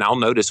produced. And I'll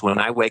notice when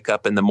I wake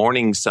up in the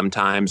morning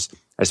sometimes,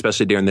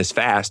 especially during this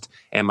fast,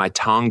 and my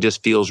tongue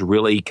just feels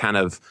really kind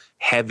of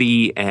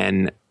heavy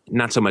and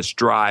not so much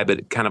dry,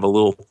 but kind of a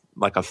little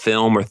like a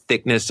film or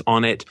thickness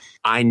on it.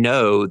 I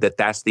know that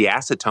that's the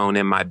acetone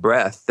in my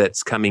breath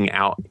that's coming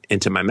out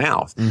into my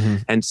mouth.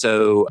 And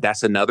so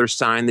that's another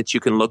sign that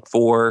you can look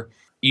for.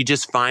 You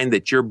just find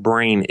that your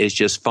brain is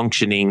just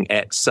functioning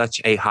at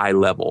such a high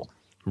level.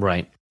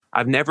 Right.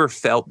 I've never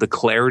felt the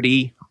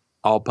clarity,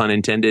 all pun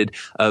intended,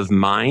 of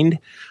mind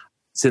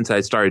since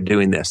I started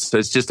doing this. So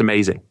it's just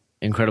amazing.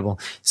 Incredible.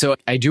 So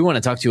I do want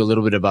to talk to you a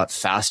little bit about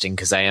fasting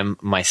because I am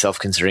myself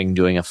considering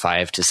doing a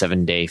 5 to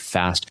 7 day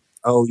fast.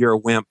 Oh, you're a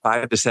wimp.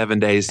 5 to 7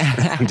 days.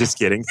 I'm just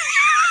kidding.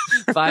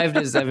 5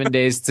 to 7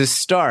 days to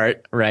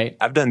start, right?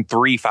 I've done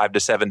 3 5 to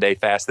 7 day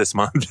fasts this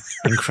month.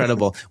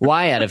 Incredible.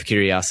 Why, out of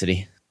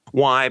curiosity?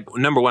 Why?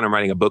 Number one, I'm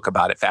writing a book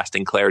about it.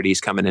 Fasting Clarity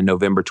is coming in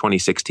November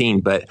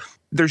 2016. But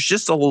there's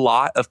just a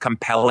lot of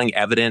compelling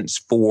evidence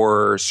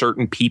for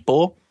certain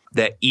people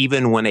that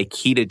even when a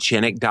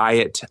ketogenic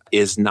diet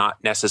is not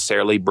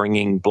necessarily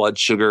bringing blood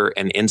sugar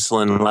and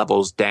insulin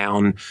levels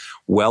down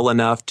well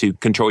enough to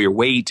control your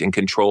weight and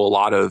control a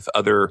lot of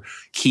other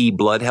key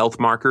blood health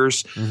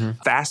markers,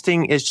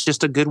 fasting is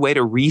just a good way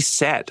to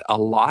reset a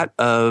lot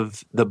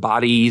of the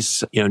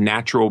body's,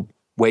 natural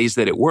ways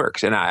that it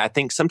works. And I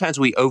think sometimes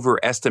we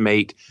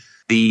overestimate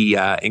the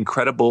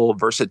incredible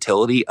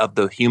versatility of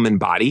the human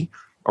body,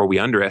 or we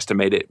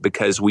underestimate it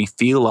because we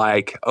feel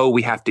like,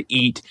 we have to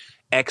eat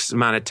X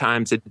amount of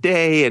times a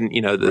day. And,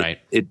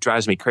 it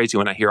drives me crazy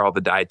when I hear all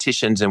the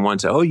dietitians and one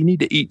say, you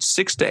need to eat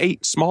 6 to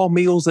 8 small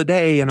meals a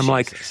day. And I'm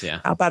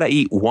how about I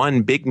eat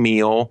one big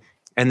meal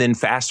and then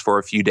fast for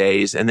a few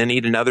days and then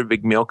eat another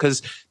big meal?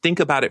 Because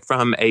think about it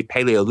from a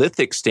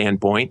Paleolithic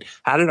standpoint.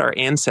 How did our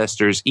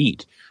ancestors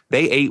eat?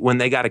 They ate when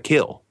they got a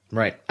kill.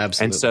 Right.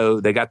 Absolutely. And so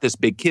they got this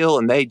big kill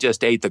and they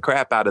just ate the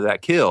crap out of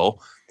that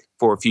kill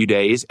for a few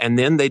days. And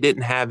then they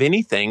didn't have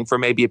anything for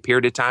maybe a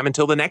period of time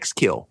until the next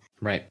kill.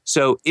 Right.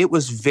 So it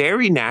was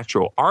very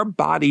natural. Our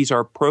bodies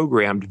are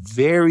programmed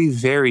very,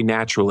 very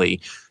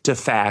naturally to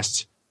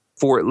fast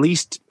for at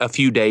least a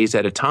few days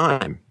at a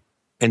time.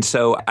 And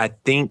so I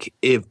think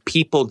if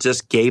people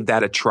just gave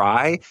that a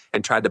try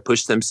and tried to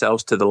push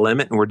themselves to the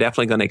limit, and we're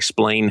definitely going to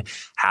explain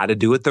how to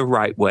do it the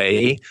right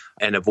way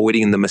and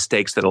avoiding the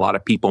mistakes that a lot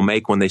of people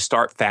make when they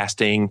start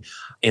fasting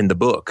in the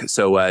book.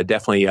 So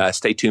definitely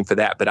stay tuned for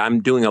that. But I'm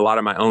doing a lot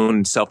of my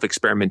own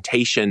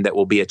self-experimentation that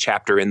will be a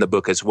chapter in the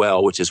book as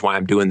well, which is why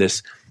I'm doing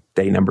this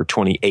day number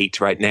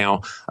 28 right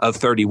now of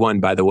 31,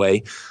 by the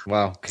way.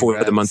 Wow. Congrats.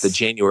 For the month of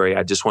January.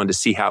 I just wanted to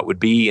see how it would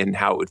be and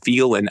how it would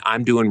feel. And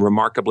I'm doing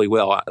remarkably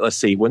well. Let's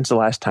see. When's the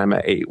last time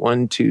I ate?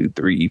 1, 2,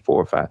 3,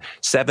 4, 5.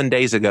 7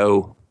 days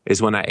ago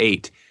is when I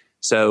ate.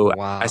 So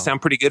I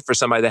sound pretty good for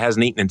somebody that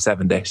hasn't eaten in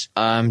 7 days.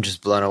 I'm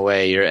just blown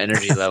away. Your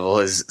energy level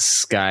is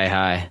sky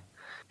high.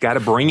 Got to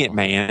bring it,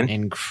 man.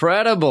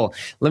 Incredible.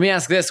 Let me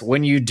ask this.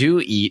 When you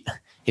do eat,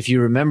 if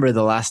you remember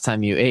the last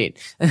time you ate,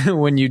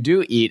 when you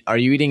do eat, are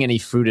you eating any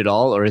fruit at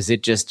all, or is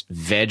it just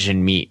veg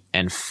and meat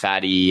and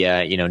fatty,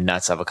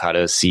 nuts,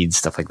 avocados, seeds,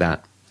 stuff like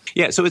that?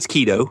 Yeah, so it's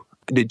keto.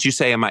 Did you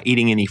say, am I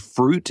eating any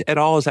fruit at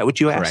all? Is that what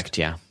you asked? Correct,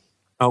 yeah.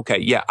 Okay,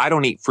 yeah, I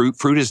don't eat fruit.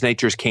 Fruit is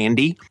nature's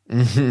candy.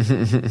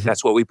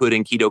 That's what we put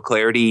in Keto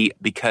Clarity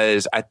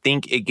because I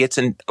think it gets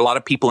a lot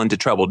of people into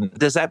trouble.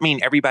 Does that mean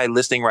everybody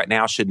listening right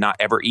now should not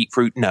ever eat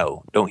fruit?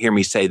 No, don't hear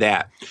me say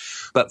that.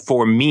 But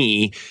for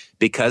me,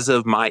 because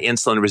of my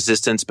insulin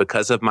resistance,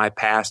 because of my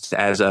past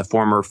as a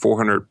former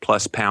 400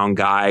 plus pound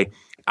guy,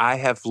 I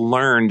have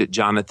learned,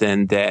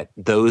 Jonathan, that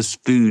those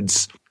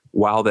foods,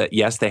 while that,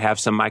 yes, they have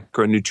some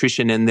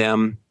micronutrition in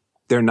them,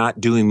 they're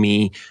not doing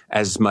me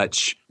as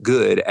much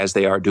good as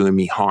they are doing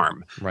me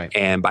harm. Right.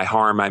 And by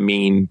harm, I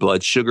mean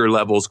blood sugar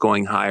levels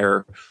going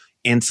higher,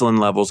 insulin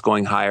levels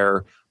going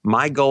higher.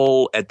 My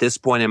goal at this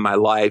point in my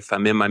life,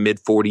 I'm in my mid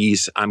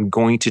 40s, I'm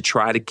going to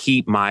try to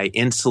keep my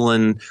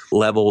insulin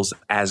levels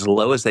as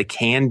low as they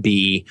can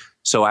be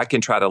so I can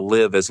try to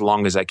live as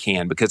long as I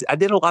can, because I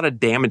did a lot of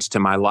damage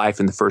to my life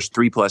in the first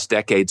 3+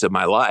 decades of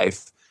my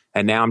life.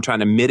 And now I'm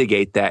trying to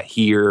mitigate that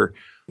here,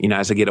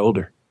 as I get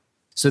older.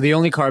 So the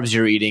only carbs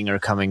you're eating are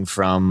coming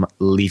from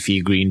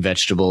leafy green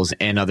vegetables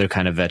and other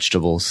kind of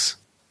vegetables.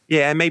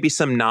 Yeah, and maybe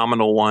some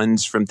nominal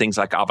ones from things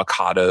like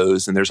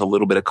avocados, and there's a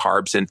little bit of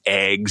carbs in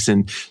eggs.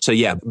 And so,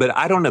 yeah, but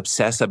I don't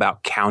obsess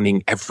about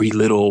counting every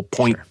little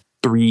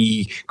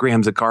 0.3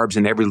 grams of carbs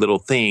in every little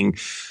thing.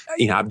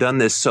 I've done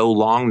this so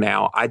long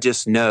now, I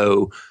just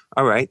know,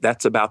 all right,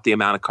 that's about the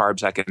amount of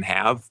carbs I can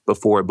have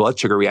before a blood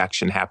sugar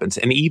reaction happens.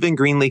 And even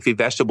green leafy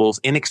vegetables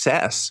in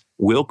excess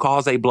will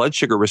cause a blood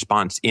sugar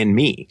response in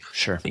me.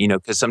 Sure.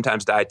 Because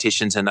sometimes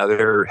dietitians and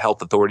other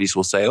health authorities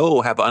will say,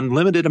 have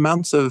unlimited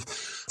amounts of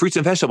fruits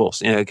and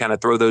vegetables, kind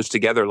of throw those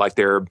together like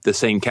they're the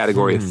same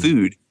category of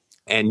food.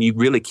 And you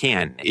really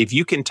can. If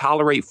you can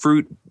tolerate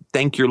fruit,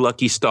 thank your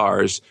lucky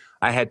stars.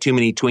 I had too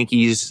many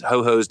Twinkies,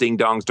 Ho-Hos, Ding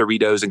Dongs,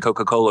 Doritos, and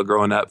Coca-Cola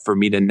growing up for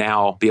me to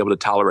now be able to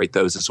tolerate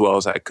those as well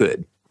as I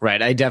could. Right.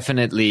 I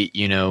definitely,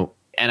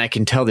 and I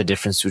can tell the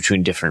difference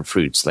between different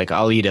fruits. Like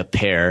I'll eat a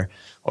pear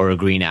or a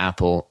green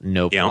apple,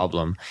 no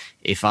problem.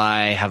 If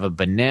I have a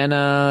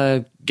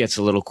banana, gets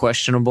a little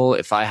questionable.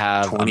 If I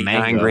have 29 a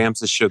mango,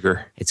 grams of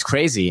sugar, it's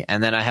crazy.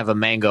 And then I have a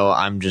mango,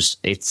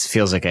 it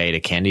feels like I ate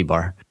a candy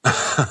bar.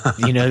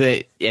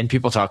 And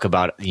people talk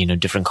about,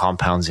 different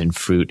compounds in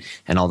fruit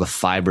and all the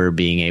fiber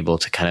being able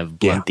to kind of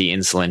blunt the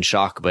insulin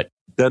shock. But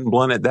doesn't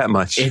blunt it that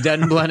much. It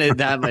doesn't blunt it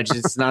that much.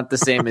 It's not the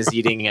same as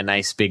eating a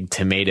nice big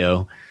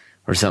tomato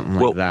or something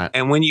like that.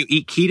 And when you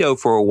eat keto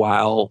for a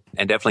while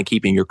and definitely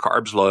keeping your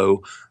carbs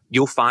low,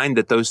 you'll find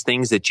that those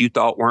things that you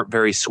thought weren't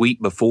very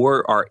sweet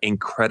before are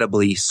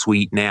incredibly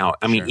sweet now.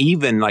 I mean,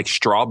 even like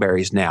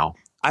strawberries now.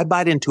 I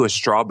bite into a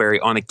strawberry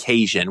on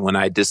occasion when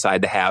I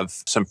decide to have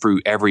some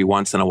fruit every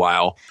once in a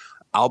while.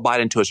 I'll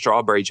bite into a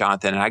strawberry,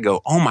 Jonathan, and I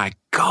go, oh my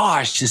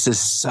gosh, this is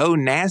so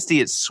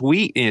nasty. It's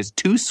sweet and it's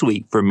too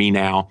sweet for me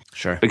now.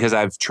 Sure. Because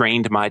I've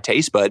trained my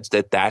taste buds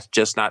that that's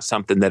just not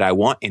something that I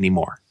want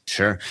anymore.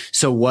 Sure.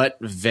 So what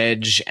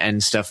veg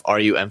and stuff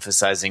are you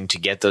emphasizing to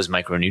get those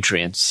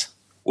micronutrients?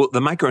 Well,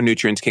 the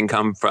micronutrients can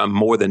come from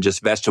more than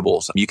just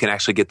vegetables. You can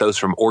actually get those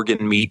from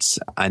organ meats.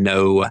 I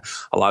know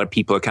a lot of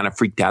people are kind of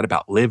freaked out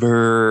about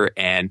liver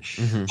and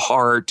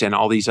heart and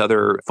all these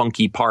other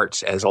funky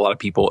parts, as a lot of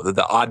people,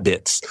 the odd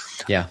bits.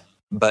 Yeah.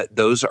 But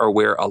those are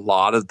where a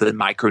lot of the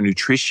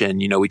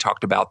micronutrition, we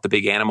talked about the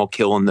big animal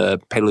kill in the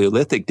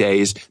Paleolithic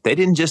days. They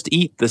didn't just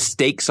eat the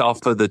steaks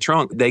off of the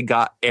trunk. They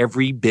got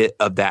every bit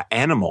of that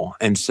animal.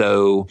 And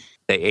so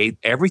they ate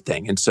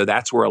everything. And so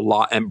that's where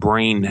and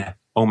brain.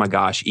 Oh my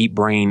gosh, eat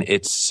brain.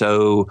 It's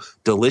so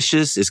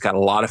delicious. It's got a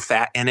lot of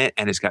fat in it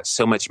and it's got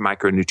so much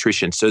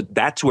micronutrition. So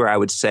that's where I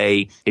would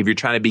say if you're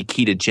trying to be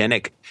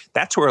ketogenic,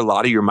 that's where a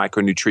lot of your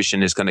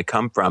micronutrition is going to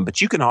come from.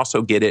 But you can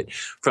also get it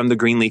from the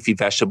green leafy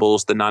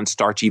vegetables, the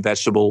non-starchy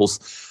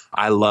vegetables.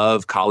 I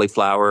love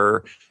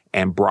cauliflower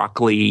and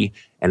broccoli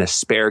and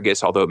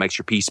asparagus, although it makes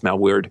your pee smell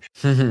weird.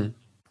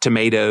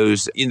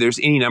 Tomatoes, there's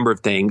any number of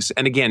things.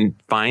 And again,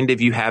 find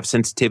if you have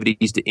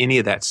sensitivities to any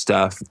of that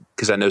stuff,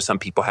 because I know some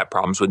people have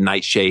problems with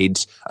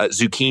nightshades.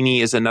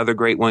 Zucchini is another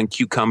great one.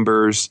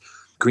 Cucumbers,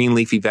 green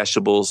leafy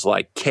vegetables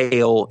like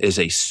kale is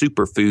a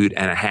superfood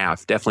and a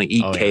half. Definitely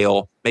eat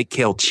kale. Make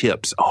kale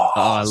chips.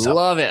 I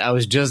love it. I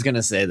was just going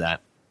to say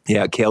that.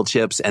 Yeah, kale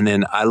chips. And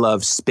then I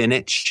love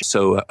spinach.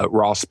 So a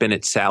raw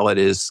spinach salad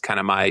is kind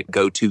of my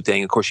go-to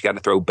thing. Of course, you got to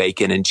throw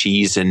bacon and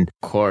cheese and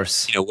of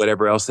course,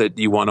 whatever else that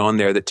you want on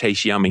there that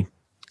tastes yummy.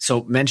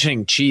 So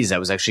mentioning cheese, I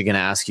was actually going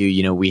to ask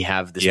you, we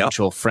have this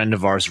mutual friend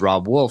of ours,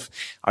 Rob Wolf.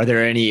 Are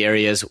there any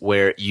areas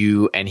where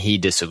you and he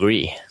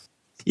disagree?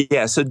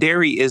 Yeah, so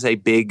dairy is a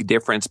big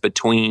difference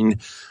between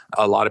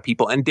a lot of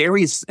people. And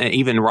dairy's,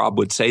 even Rob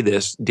would say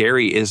this,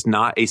 dairy is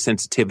not a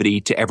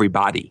sensitivity to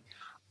everybody.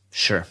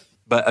 Sure.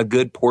 But a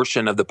good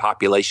portion of the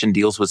population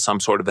deals with some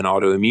sort of an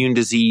autoimmune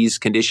disease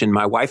condition.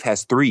 My wife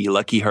has 3,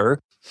 lucky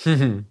her.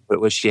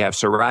 But was she have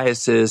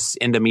psoriasis,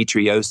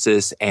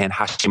 endometriosis, and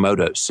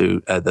Hashimoto's,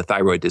 so the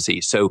thyroid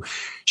disease. So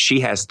she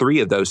has 3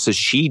 of those. So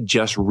she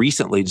just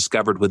recently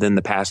discovered within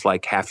the past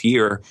half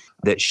year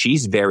that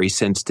she's very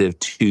sensitive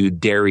to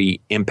dairy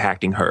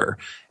impacting her.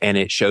 And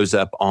it shows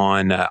up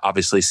on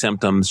obviously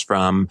symptoms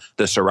from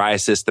the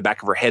psoriasis. The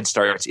back of her head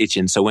starts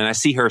itching. So when I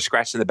see her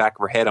scratching the back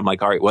of her head, I'm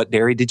like, all right, what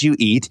dairy did you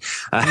eat?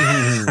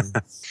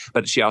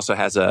 But she also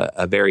has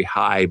a very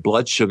high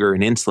blood sugar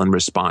and insulin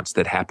response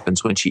that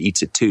happens when she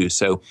eats it too.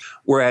 So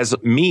whereas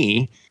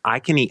me, I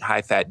can eat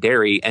high-fat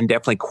dairy and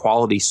definitely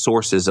quality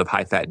sources of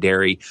high-fat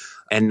dairy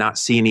and not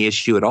see any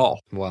issue at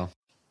all. Wow.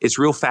 It's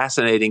real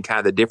fascinating kind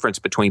of the difference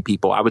between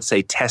people. I would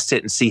say test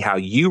it and see how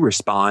you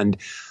respond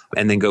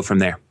and then go from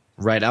there.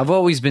 Right. I've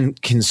always been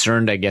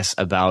concerned, I guess,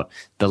 about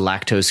the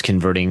lactose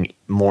converting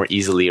more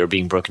easily or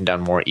being broken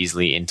down more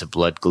easily into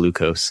blood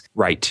glucose.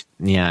 Right.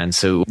 Yeah. And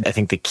so I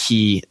think the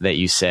key that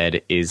you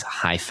said is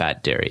high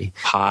fat dairy.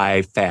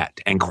 High fat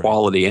and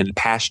quality and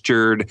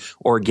pastured,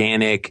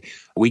 organic.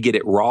 We get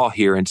it raw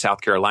here in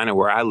South Carolina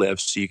where I live.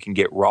 So you can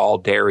get raw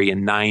dairy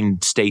in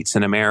 9 states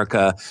in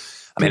America.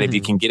 I mean, if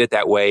you can get it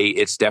that way,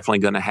 it's definitely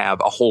going to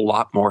have a whole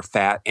lot more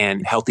fat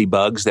and healthy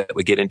bugs that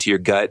would get into your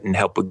gut and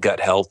help with gut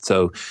health.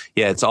 So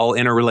yeah, it's all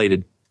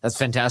interrelated. That's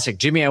fantastic.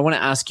 Jimmy, I want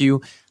to ask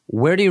you,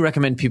 where do you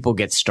recommend people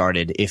get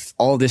started? If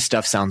all this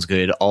stuff sounds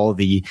good, all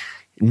the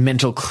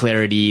mental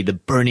clarity, the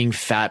burning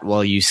fat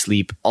while you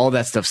sleep, all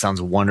that stuff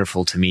sounds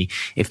wonderful to me.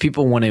 If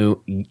people want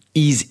to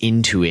ease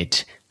into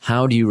it,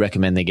 how do you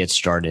recommend they get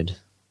started?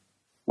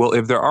 Well,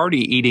 if they're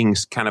already eating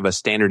kind of a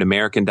standard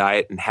American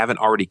diet and haven't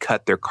already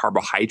cut their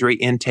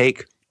carbohydrate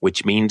intake,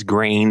 which means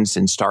grains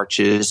and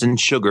starches and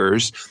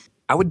sugars,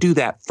 I would do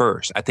that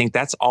first. I think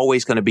that's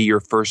always going to be your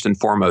first and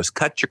foremost.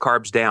 Cut your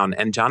carbs down.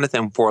 And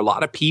Jonathan, for a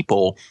lot of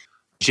people,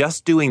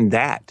 just doing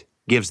that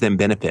gives them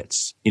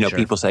benefits. You know, Sure.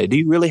 People say, do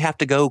you really have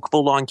to go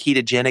full on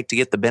ketogenic to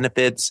get the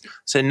benefits?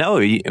 So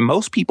no,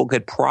 most people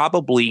could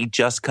probably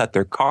just cut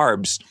their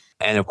carbs.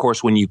 And of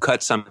course, when you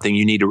cut something,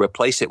 you need to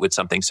replace it with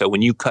something. So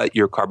when you cut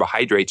your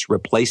carbohydrates,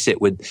 replace it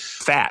with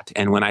fat.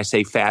 And when I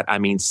say fat, I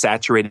mean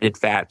saturated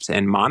fats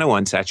and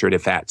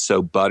monounsaturated fats.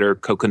 So butter,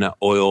 coconut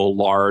oil,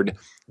 lard,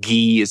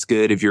 ghee is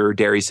good if you're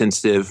dairy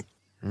sensitive.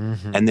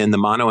 And then the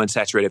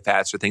monounsaturated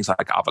fats are things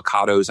like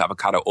avocados,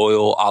 avocado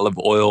oil, olive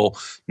oil,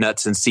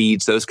 nuts and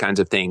seeds, those kinds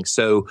of things.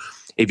 So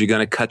if you're going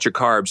to cut your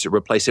carbs,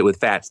 replace it with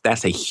fats.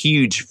 That's a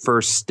huge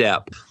first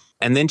step.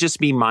 And then just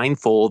be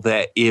mindful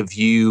that if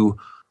you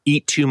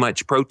eat too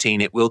much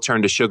protein, it will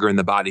turn to sugar in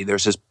the body.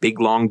 There's this big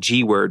long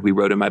G word we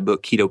wrote in my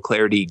book, Keto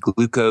Clarity,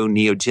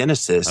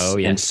 gluconeogenesis. Oh,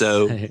 yes. And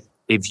so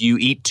if you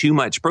eat too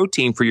much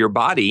protein for your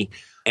body,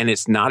 and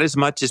it's not as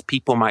much as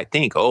people might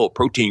think, oh,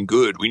 protein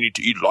good, we need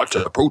to eat lots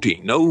of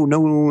protein. No,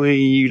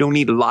 you don't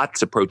need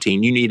lots of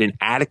protein. You need an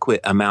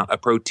adequate amount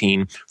of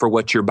protein for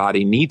what your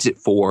body needs it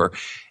for.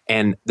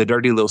 And the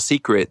dirty little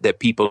secret that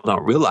people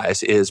don't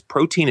realize is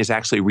protein is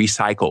actually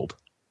recycled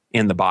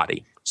in the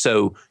body.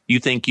 So you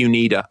think you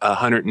need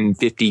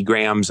 150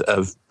 grams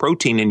of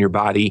protein in your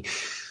body.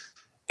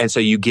 And so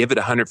you give it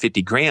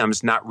 150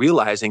 grams, not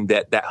realizing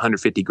that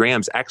 150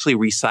 grams actually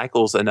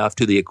recycles enough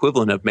to the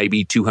equivalent of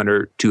maybe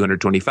 200,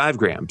 225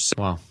 grams.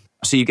 Wow.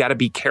 So you got to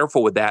be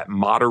careful with that,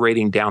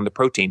 moderating down the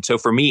protein. So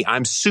for me,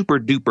 I'm super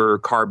duper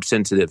carb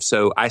sensitive.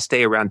 So I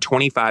stay around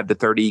 25 to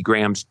 30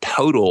 grams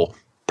total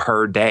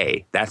per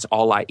day. That's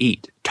all I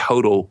eat,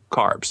 total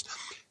carbs.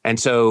 And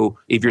so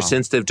if you're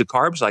sensitive to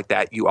carbs like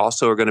that, you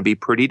also are going to be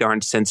pretty darn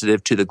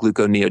sensitive to the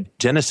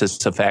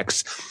gluconeogenesis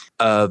effects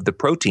of the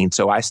protein.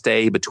 So I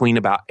stay between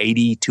about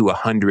 80 to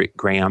 100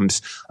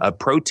 grams of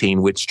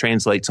protein, which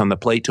translates on the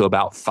plate to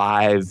about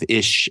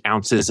 5-ish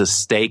ounces of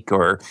steak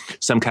or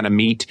some kind of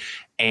meat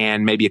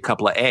and maybe a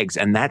couple of eggs.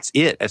 And that's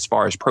it as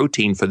far as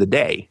protein for the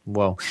day.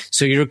 Whoa.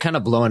 So you're kind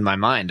of blowing my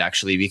mind,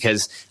 actually,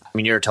 because I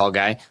mean, you're a tall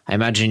guy. I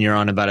imagine you're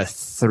on about a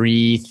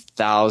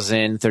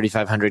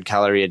 3,500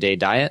 calorie a day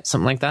diet,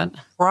 something like that?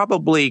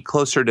 Probably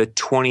closer to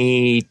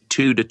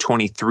 22 to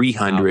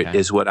 2,300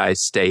 is what I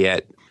stay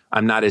at.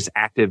 I'm not as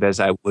active as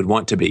I would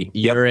want to be.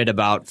 You're at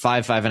about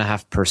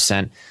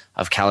 5.5%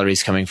 of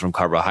calories coming from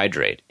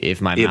carbohydrate, if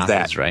my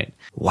math is right.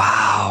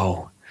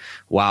 Wow.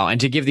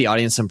 And to give the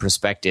audience some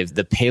perspective,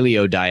 the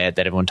paleo diet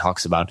that everyone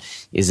talks about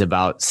is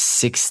about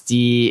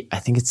 60, I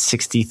think it's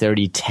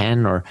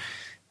 60-30-10 or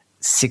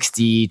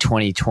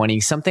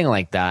 60-20-20, something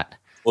like that.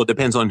 Well, it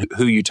depends on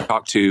who you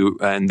talk to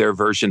and their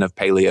version of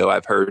paleo.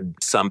 I've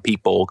heard some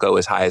people go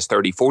as high as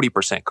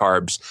 30-40%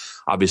 carbs,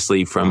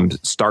 obviously from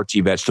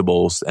starchy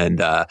vegetables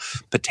and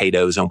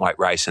potatoes and white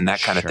rice and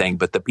that kind of thing.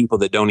 But the people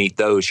that don't eat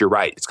those, you're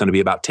right, it's going to be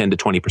about 10 to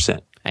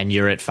 20%. And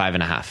you're at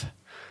 5.5.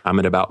 I'm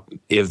at about,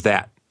 if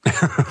that.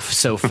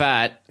 So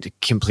fat, to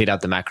complete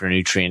out the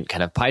macronutrient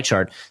kind of pie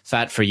chart,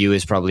 fat for you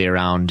is probably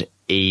around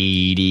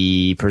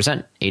 80%,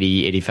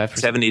 80-85%.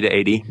 70 to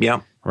 80,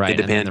 yeah. Right, it depends.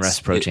 And then the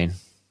rest protein.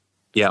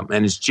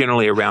 And it's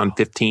generally around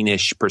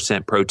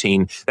 15-ish%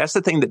 protein. That's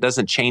the thing that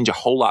doesn't change a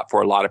whole lot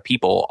for a lot of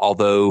people,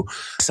 although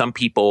some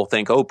people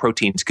think, oh,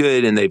 protein's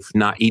good, and they've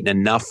not eaten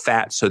enough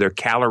fat, so their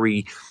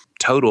calorie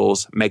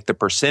totals make the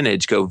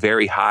percentage go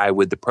very high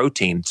with the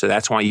protein. So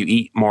that's why you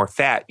eat more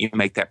fat, you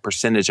make that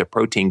percentage of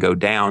protein go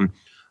down,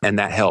 and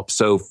that helps.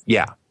 So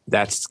yeah,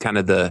 that's kind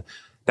of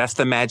that's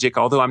the magic.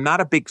 Although I'm not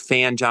a big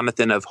fan,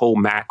 Jonathan, of whole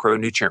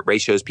macronutrient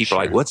ratios. People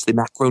are like, what's the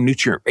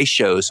macronutrient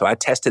ratio? So I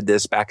tested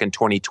this back in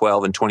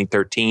 2012 and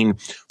 2013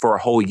 for a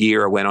whole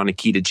year. I went on a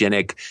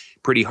ketogenic,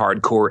 pretty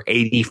hardcore,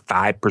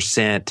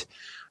 85%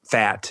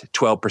 fat,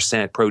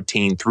 12%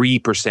 protein,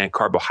 3%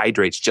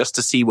 carbohydrates, just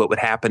to see what would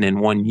happen in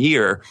 1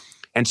 year.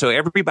 And so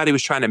everybody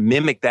was trying to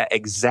mimic that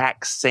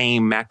exact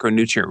same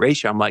macronutrient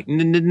ratio. I'm like,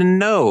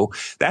 no,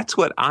 that's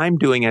what I'm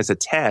doing as a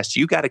test.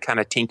 You got to kind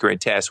of tinker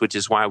and test, which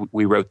is why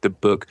we wrote the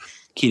book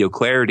Keto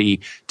Clarity,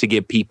 to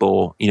give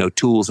people,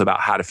 tools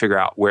about how to figure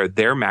out where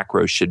their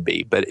macros should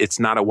be. But it's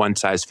not a one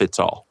size fits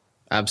all.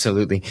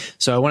 Absolutely.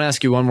 So I want to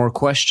ask you one more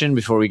question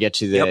before we get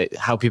to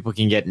how people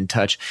can get in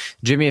touch.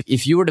 Jimmy,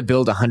 if you were to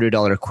build a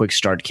 $100 quick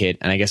start kit,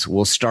 and I guess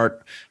we'll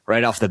start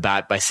right off the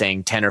bat by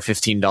saying $10 or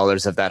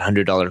 $15 of that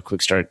 $100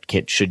 quick start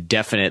kit should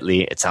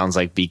definitely, it sounds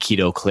like, be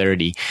Keto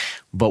Clarity.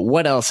 But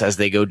what else, as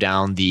they go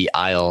down the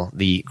aisle,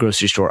 the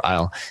grocery store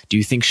aisle, do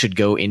you think should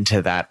go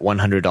into that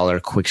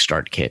 $100 quick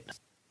start kit?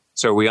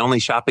 So are we only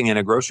shopping in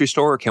a grocery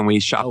store, or can we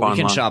shop online? We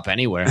can shop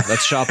anywhere.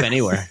 Let's shop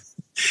anywhere.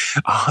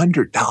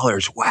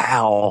 $100.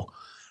 Wow.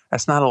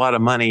 That's not a lot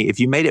of money.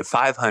 If you made it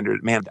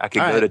 $500, man, I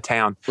could go to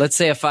town. Let's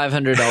say a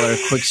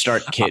 $500 quick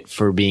start kit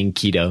for being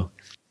keto.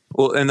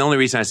 Well, and the only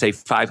reason I say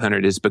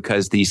 $500 is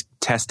because these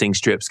testing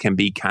strips can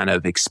be kind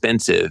of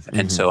expensive.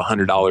 And so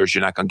 $100,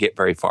 you're not going to get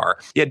very far.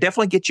 Yeah,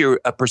 definitely get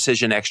a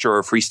Precision Extra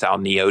or Freestyle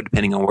Neo,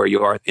 depending on where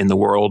you are in the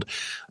world,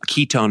 a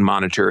ketone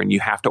monitor, and you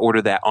have to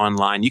order that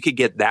online. You could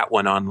get that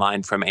one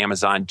online from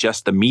Amazon,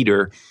 just the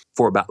meter,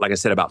 for about, like I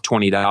said, about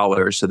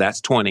 $20. So that's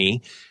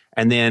 $20.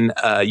 And then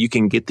you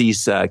can get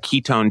these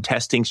ketone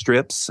testing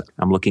strips.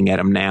 I'm looking at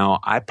them now.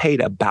 I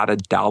paid about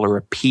 $1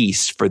 a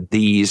piece for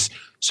these.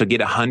 So get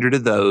 100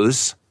 of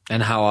those.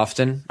 And how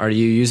often are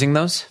you using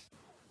those?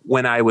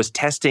 When I was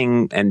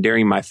testing, and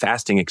during my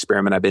fasting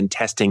experiment, I've been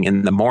testing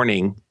in the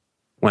morning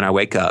when I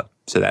wake up.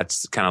 So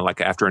that's kind of like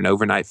after an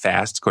overnight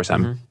fast. Of course,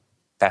 I'm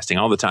fasting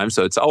all the time,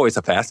 so it's always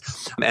a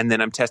fast. And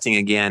then I'm testing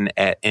again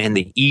in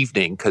the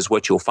evening, because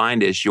what you'll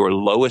find is your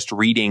lowest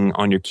reading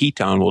on your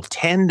ketone will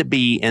tend to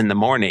be in the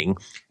morning,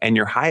 and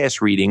your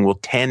highest reading will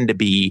tend to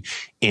be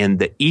in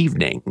the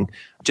evening,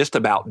 just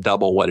about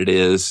double what it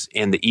is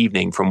in the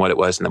evening from what it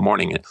was in the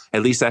morning.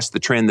 At least that's the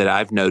trend that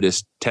I've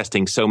noticed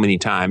testing so many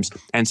times.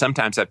 And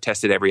sometimes I've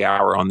tested every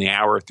hour on the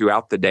hour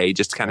throughout the day,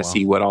 just to kind of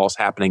see what all's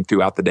happening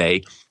throughout the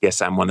day. Yes,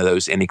 I'm one of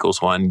those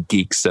N=1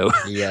 geeks, so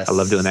I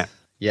love doing that.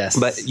 Yes.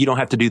 But you don't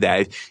have to do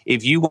that.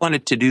 If you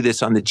wanted to do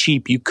this on the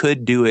cheap, you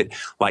could do it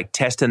like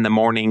test in the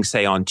morning,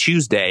 say on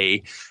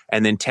Tuesday,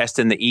 and then test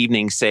in the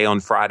evening, say on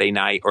Friday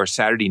night or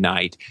Saturday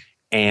night,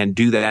 and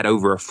do that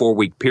over a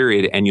 4-week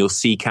period, and you'll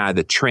see kind of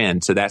the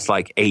trend. So that's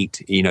like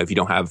 8, if you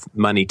don't have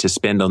money to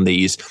spend on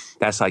these,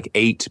 that's like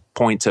 8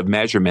 points of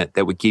measurement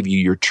that would give you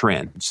your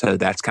trend. So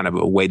that's kind of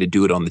a way to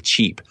do it on the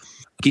cheap.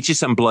 Get you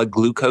some blood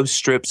glucose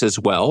strips as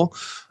well,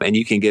 and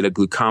you can get a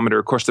glucometer.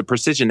 Of course, the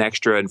Precision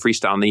Extra and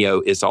Freestyle Neo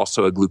is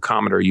also a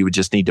glucometer. You would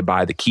just need to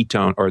buy the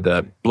ketone or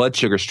the blood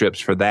sugar strips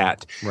for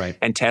that, right?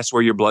 And test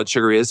where your blood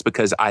sugar is,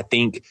 because I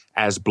think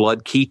as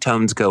blood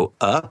ketones go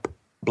up,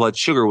 blood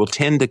sugar will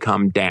tend to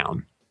come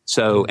down.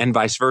 So, and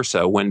vice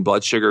versa, when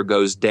blood sugar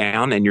goes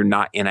down and you're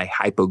not in a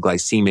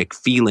hypoglycemic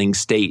feeling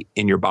state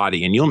in your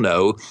body. And you'll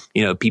know,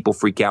 people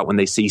freak out when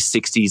they see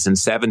 60s and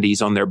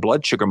 70s on their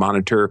blood sugar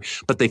monitor,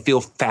 but they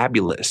feel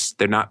fabulous.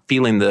 They're not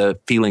feeling the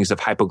feelings of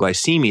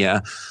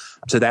hypoglycemia.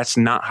 So that's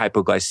not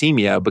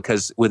hypoglycemia,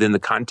 because within the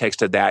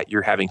context of that,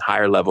 you're having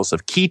higher levels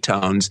of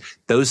ketones.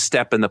 Those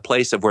step in the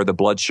place of where the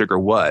blood sugar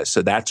was.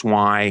 So that's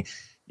why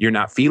you're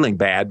not feeling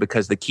bad,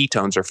 because the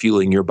ketones are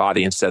fueling your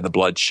body instead of the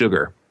blood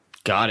sugar.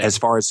 Got it. As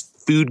far as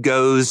food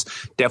goes,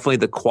 definitely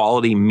the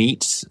quality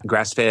meats,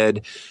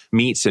 grass-fed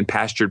meats and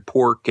pastured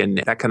pork and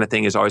that kind of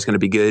thing is always going to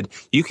be good.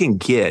 You can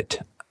get,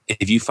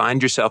 if you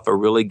find yourself a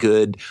really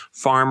good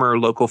farmer,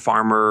 local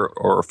farmer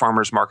or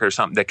farmer's market or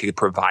something that could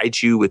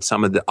provide you with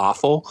some of the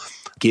offal,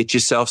 get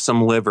yourself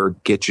some liver,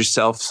 get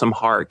yourself some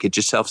heart, get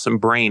yourself some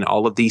brain.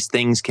 All of these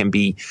things can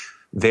be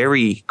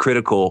very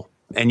critical,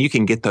 and you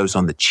can get those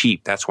on the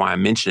cheap. That's why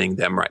I'm mentioning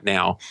them right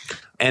now.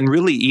 And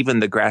really, even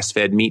the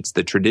grass-fed meats,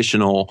 the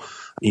traditional,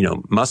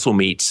 muscle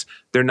meats,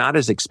 they're not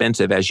as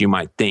expensive as you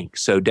might think.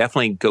 So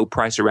definitely go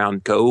price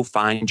around, go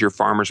find your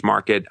farmer's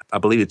market. I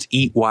believe it's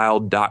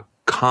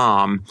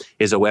eatwild.com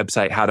is a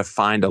website how to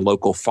find a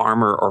local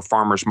farmer or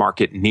farmer's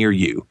market near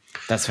you.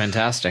 That's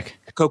fantastic.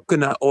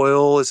 Coconut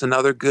oil is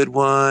another good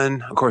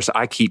one. Of course,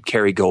 I keep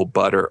Kerrygold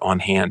butter on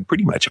hand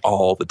pretty much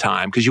all the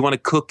time, because you want to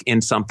cook in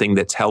something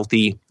that's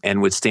healthy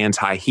and withstands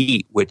high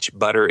heat, which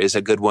butter is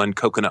a good one.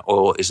 Coconut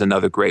oil is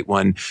another great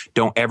one.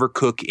 Don't ever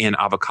cook in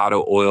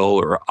avocado oil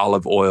or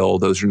olive oil.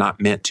 Those are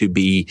not meant to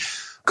be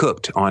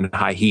cooked on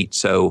high heat.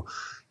 So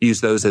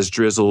use those as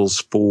drizzles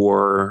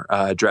for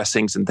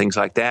dressings and things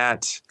like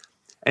that.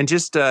 And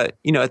just, at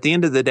the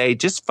end of the day,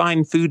 just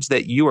find foods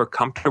that you are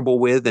comfortable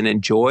with and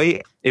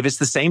enjoy. If it's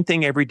the same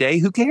thing every day,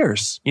 who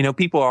cares?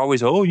 People are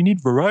always, oh, you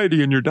need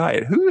variety in your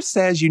diet. Who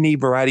says you need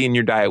variety in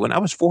your diet? When I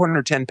was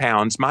 410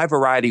 pounds, my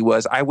variety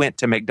was I went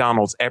to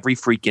McDonald's every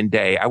freaking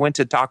day. I went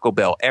to Taco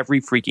Bell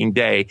every freaking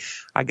day.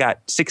 I got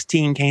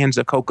 16 cans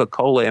of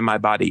Coca-Cola in my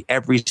body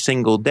every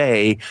single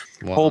day.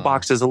 Wow. Whole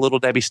boxes of Little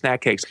Debbie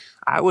snack cakes.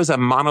 I was a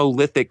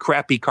monolithic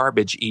crappy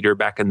garbage eater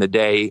back in the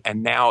day.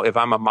 And now if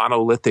I'm a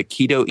monolithic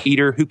keto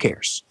eater, who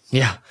cares?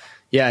 Yeah.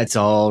 Yeah, it's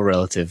all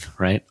relative,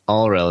 right?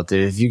 All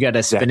relative. If you got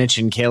a spinach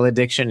and kale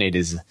addiction, it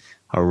is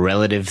a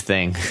relative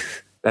thing.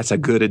 That's a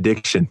good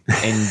addiction.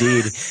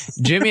 Indeed.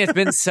 Jimmy, it's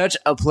been such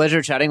a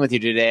pleasure chatting with you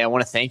today. I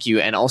want to thank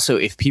you. And also,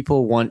 if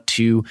people want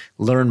to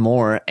learn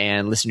more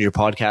and listen to your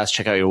podcast,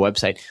 check out your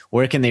website,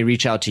 where can they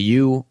reach out to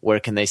you? Where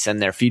can they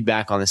send their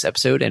feedback on this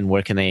episode? And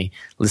where can they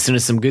listen to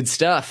some good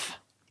stuff?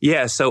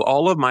 Yeah, so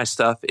all of my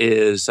stuff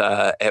is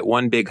at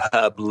one big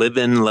hub,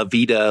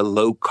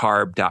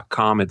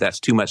 livin'lavida.lowcarb.com. If that's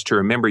too much to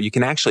remember, you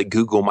can actually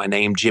Google my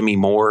name, Jimmy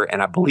Moore,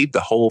 and I believe the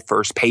whole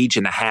first page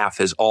and a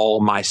half is all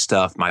my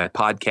stuff, my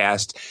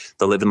podcast,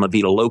 the Livin' La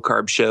Vida Low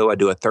Carb Show. I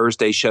do a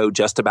Thursday show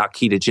just about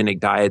ketogenic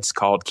diets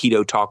called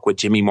Keto Talk with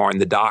Jimmy Moore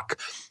and the Doc.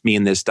 Me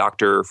and this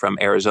doctor from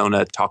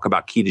Arizona talk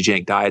about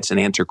ketogenic diets and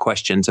answer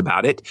questions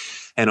about it.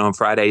 And on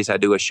Fridays, I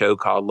do a show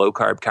called Low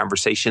Carb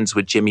Conversations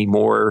with Jimmy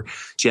Moore,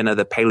 Jenna,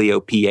 the Paleo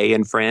PA,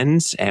 and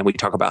friends. And we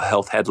talk about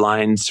health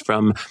headlines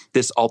from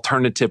this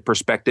alternative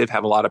perspective,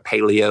 have a lot of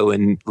paleo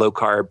and low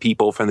carb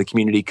people from the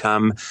community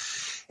come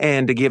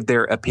and to give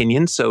their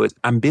opinions. So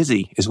I'm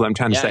busy is what I'm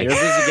trying to say. You're a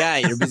busy guy.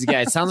 You're a busy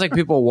guy. It sounds like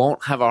people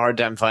won't have a hard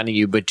time finding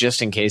you, but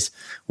just in case,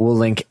 we'll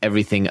link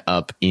everything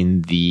up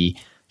in the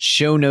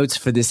show notes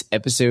for this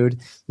episode.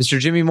 Mr.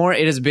 Jimmy Moore,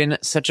 it has been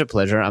such a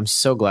pleasure. I'm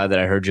so glad that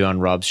I heard you on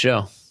Rob's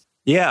show.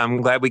 Yeah,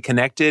 I'm glad we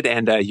connected.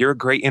 And you're a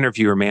great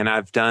interviewer, man.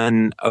 I've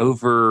done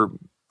over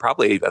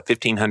probably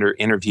 1,500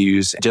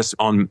 interviews just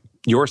on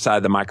your side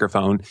of the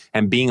microphone,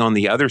 and being on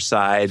the other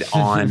side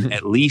on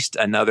at least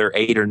another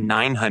 800 or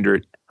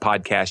 900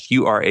 podcasts.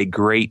 You are a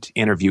great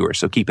interviewer.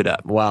 So keep it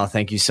up. Wow.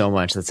 Thank you so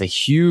much. That's a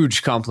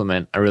huge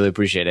compliment. I really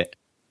appreciate it.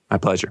 My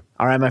pleasure.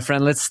 All right, my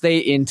friend, let's stay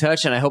in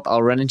touch, and I hope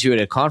I'll run into you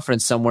at a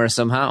conference somewhere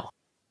somehow.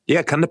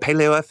 Yeah, come to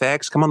Paleo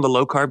FX, come on the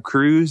low carb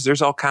cruise.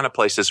 There's all kind of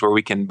places where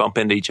we can bump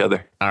into each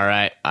other. All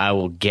right, I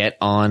will get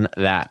on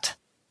that.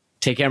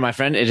 Take care, my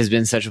friend. It has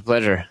been such a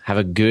pleasure. Have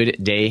a good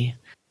day,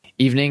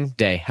 evening,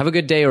 day. Have a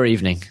good day or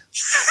evening.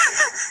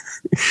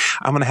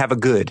 I'm going to have a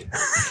good.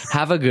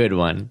 Have a good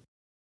one.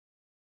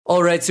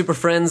 All right, super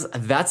friends,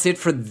 that's it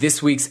for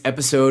this week's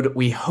episode.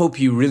 We hope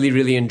you really,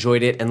 really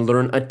enjoyed it and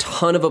learned a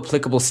ton of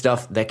applicable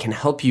stuff that can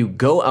help you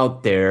go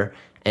out there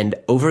and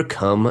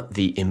overcome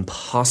the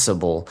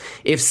impossible.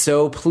 If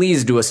so,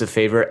 please do us a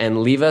favor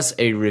and leave us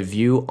a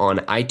review on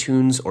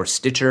iTunes or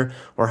Stitcher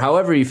or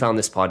however you found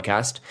this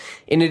podcast.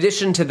 In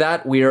addition to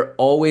that, we are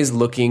always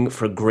looking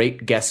for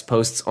great guest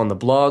posts on the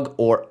blog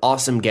or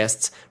awesome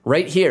guests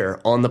right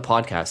here on the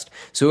podcast.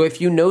 So if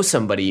you know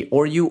somebody,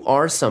 or you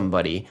are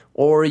somebody,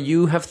 or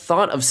you have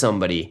thought of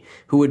somebody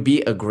who would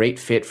be a great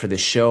fit for the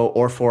show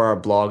or for our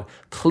blog,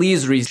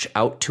 please reach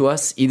out to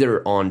us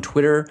either on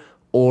Twitter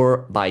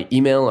or by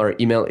email. Our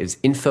email is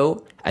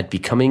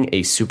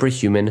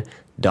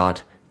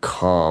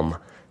info@becomingasuperhuman.com.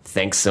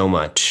 Thanks so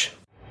much.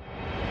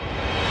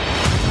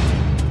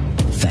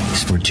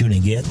 Thanks for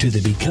tuning in to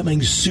the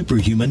Becoming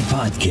Superhuman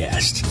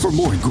podcast. For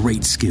more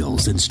great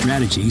skills and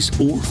strategies,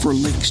 or for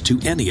links to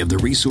any of the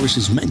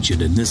resources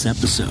mentioned in this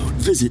episode,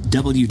 visit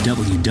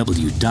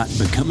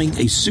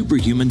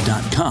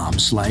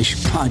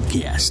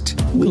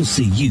www.becomingasuperhuman.com/podcast. We'll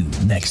see you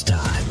next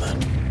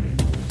time.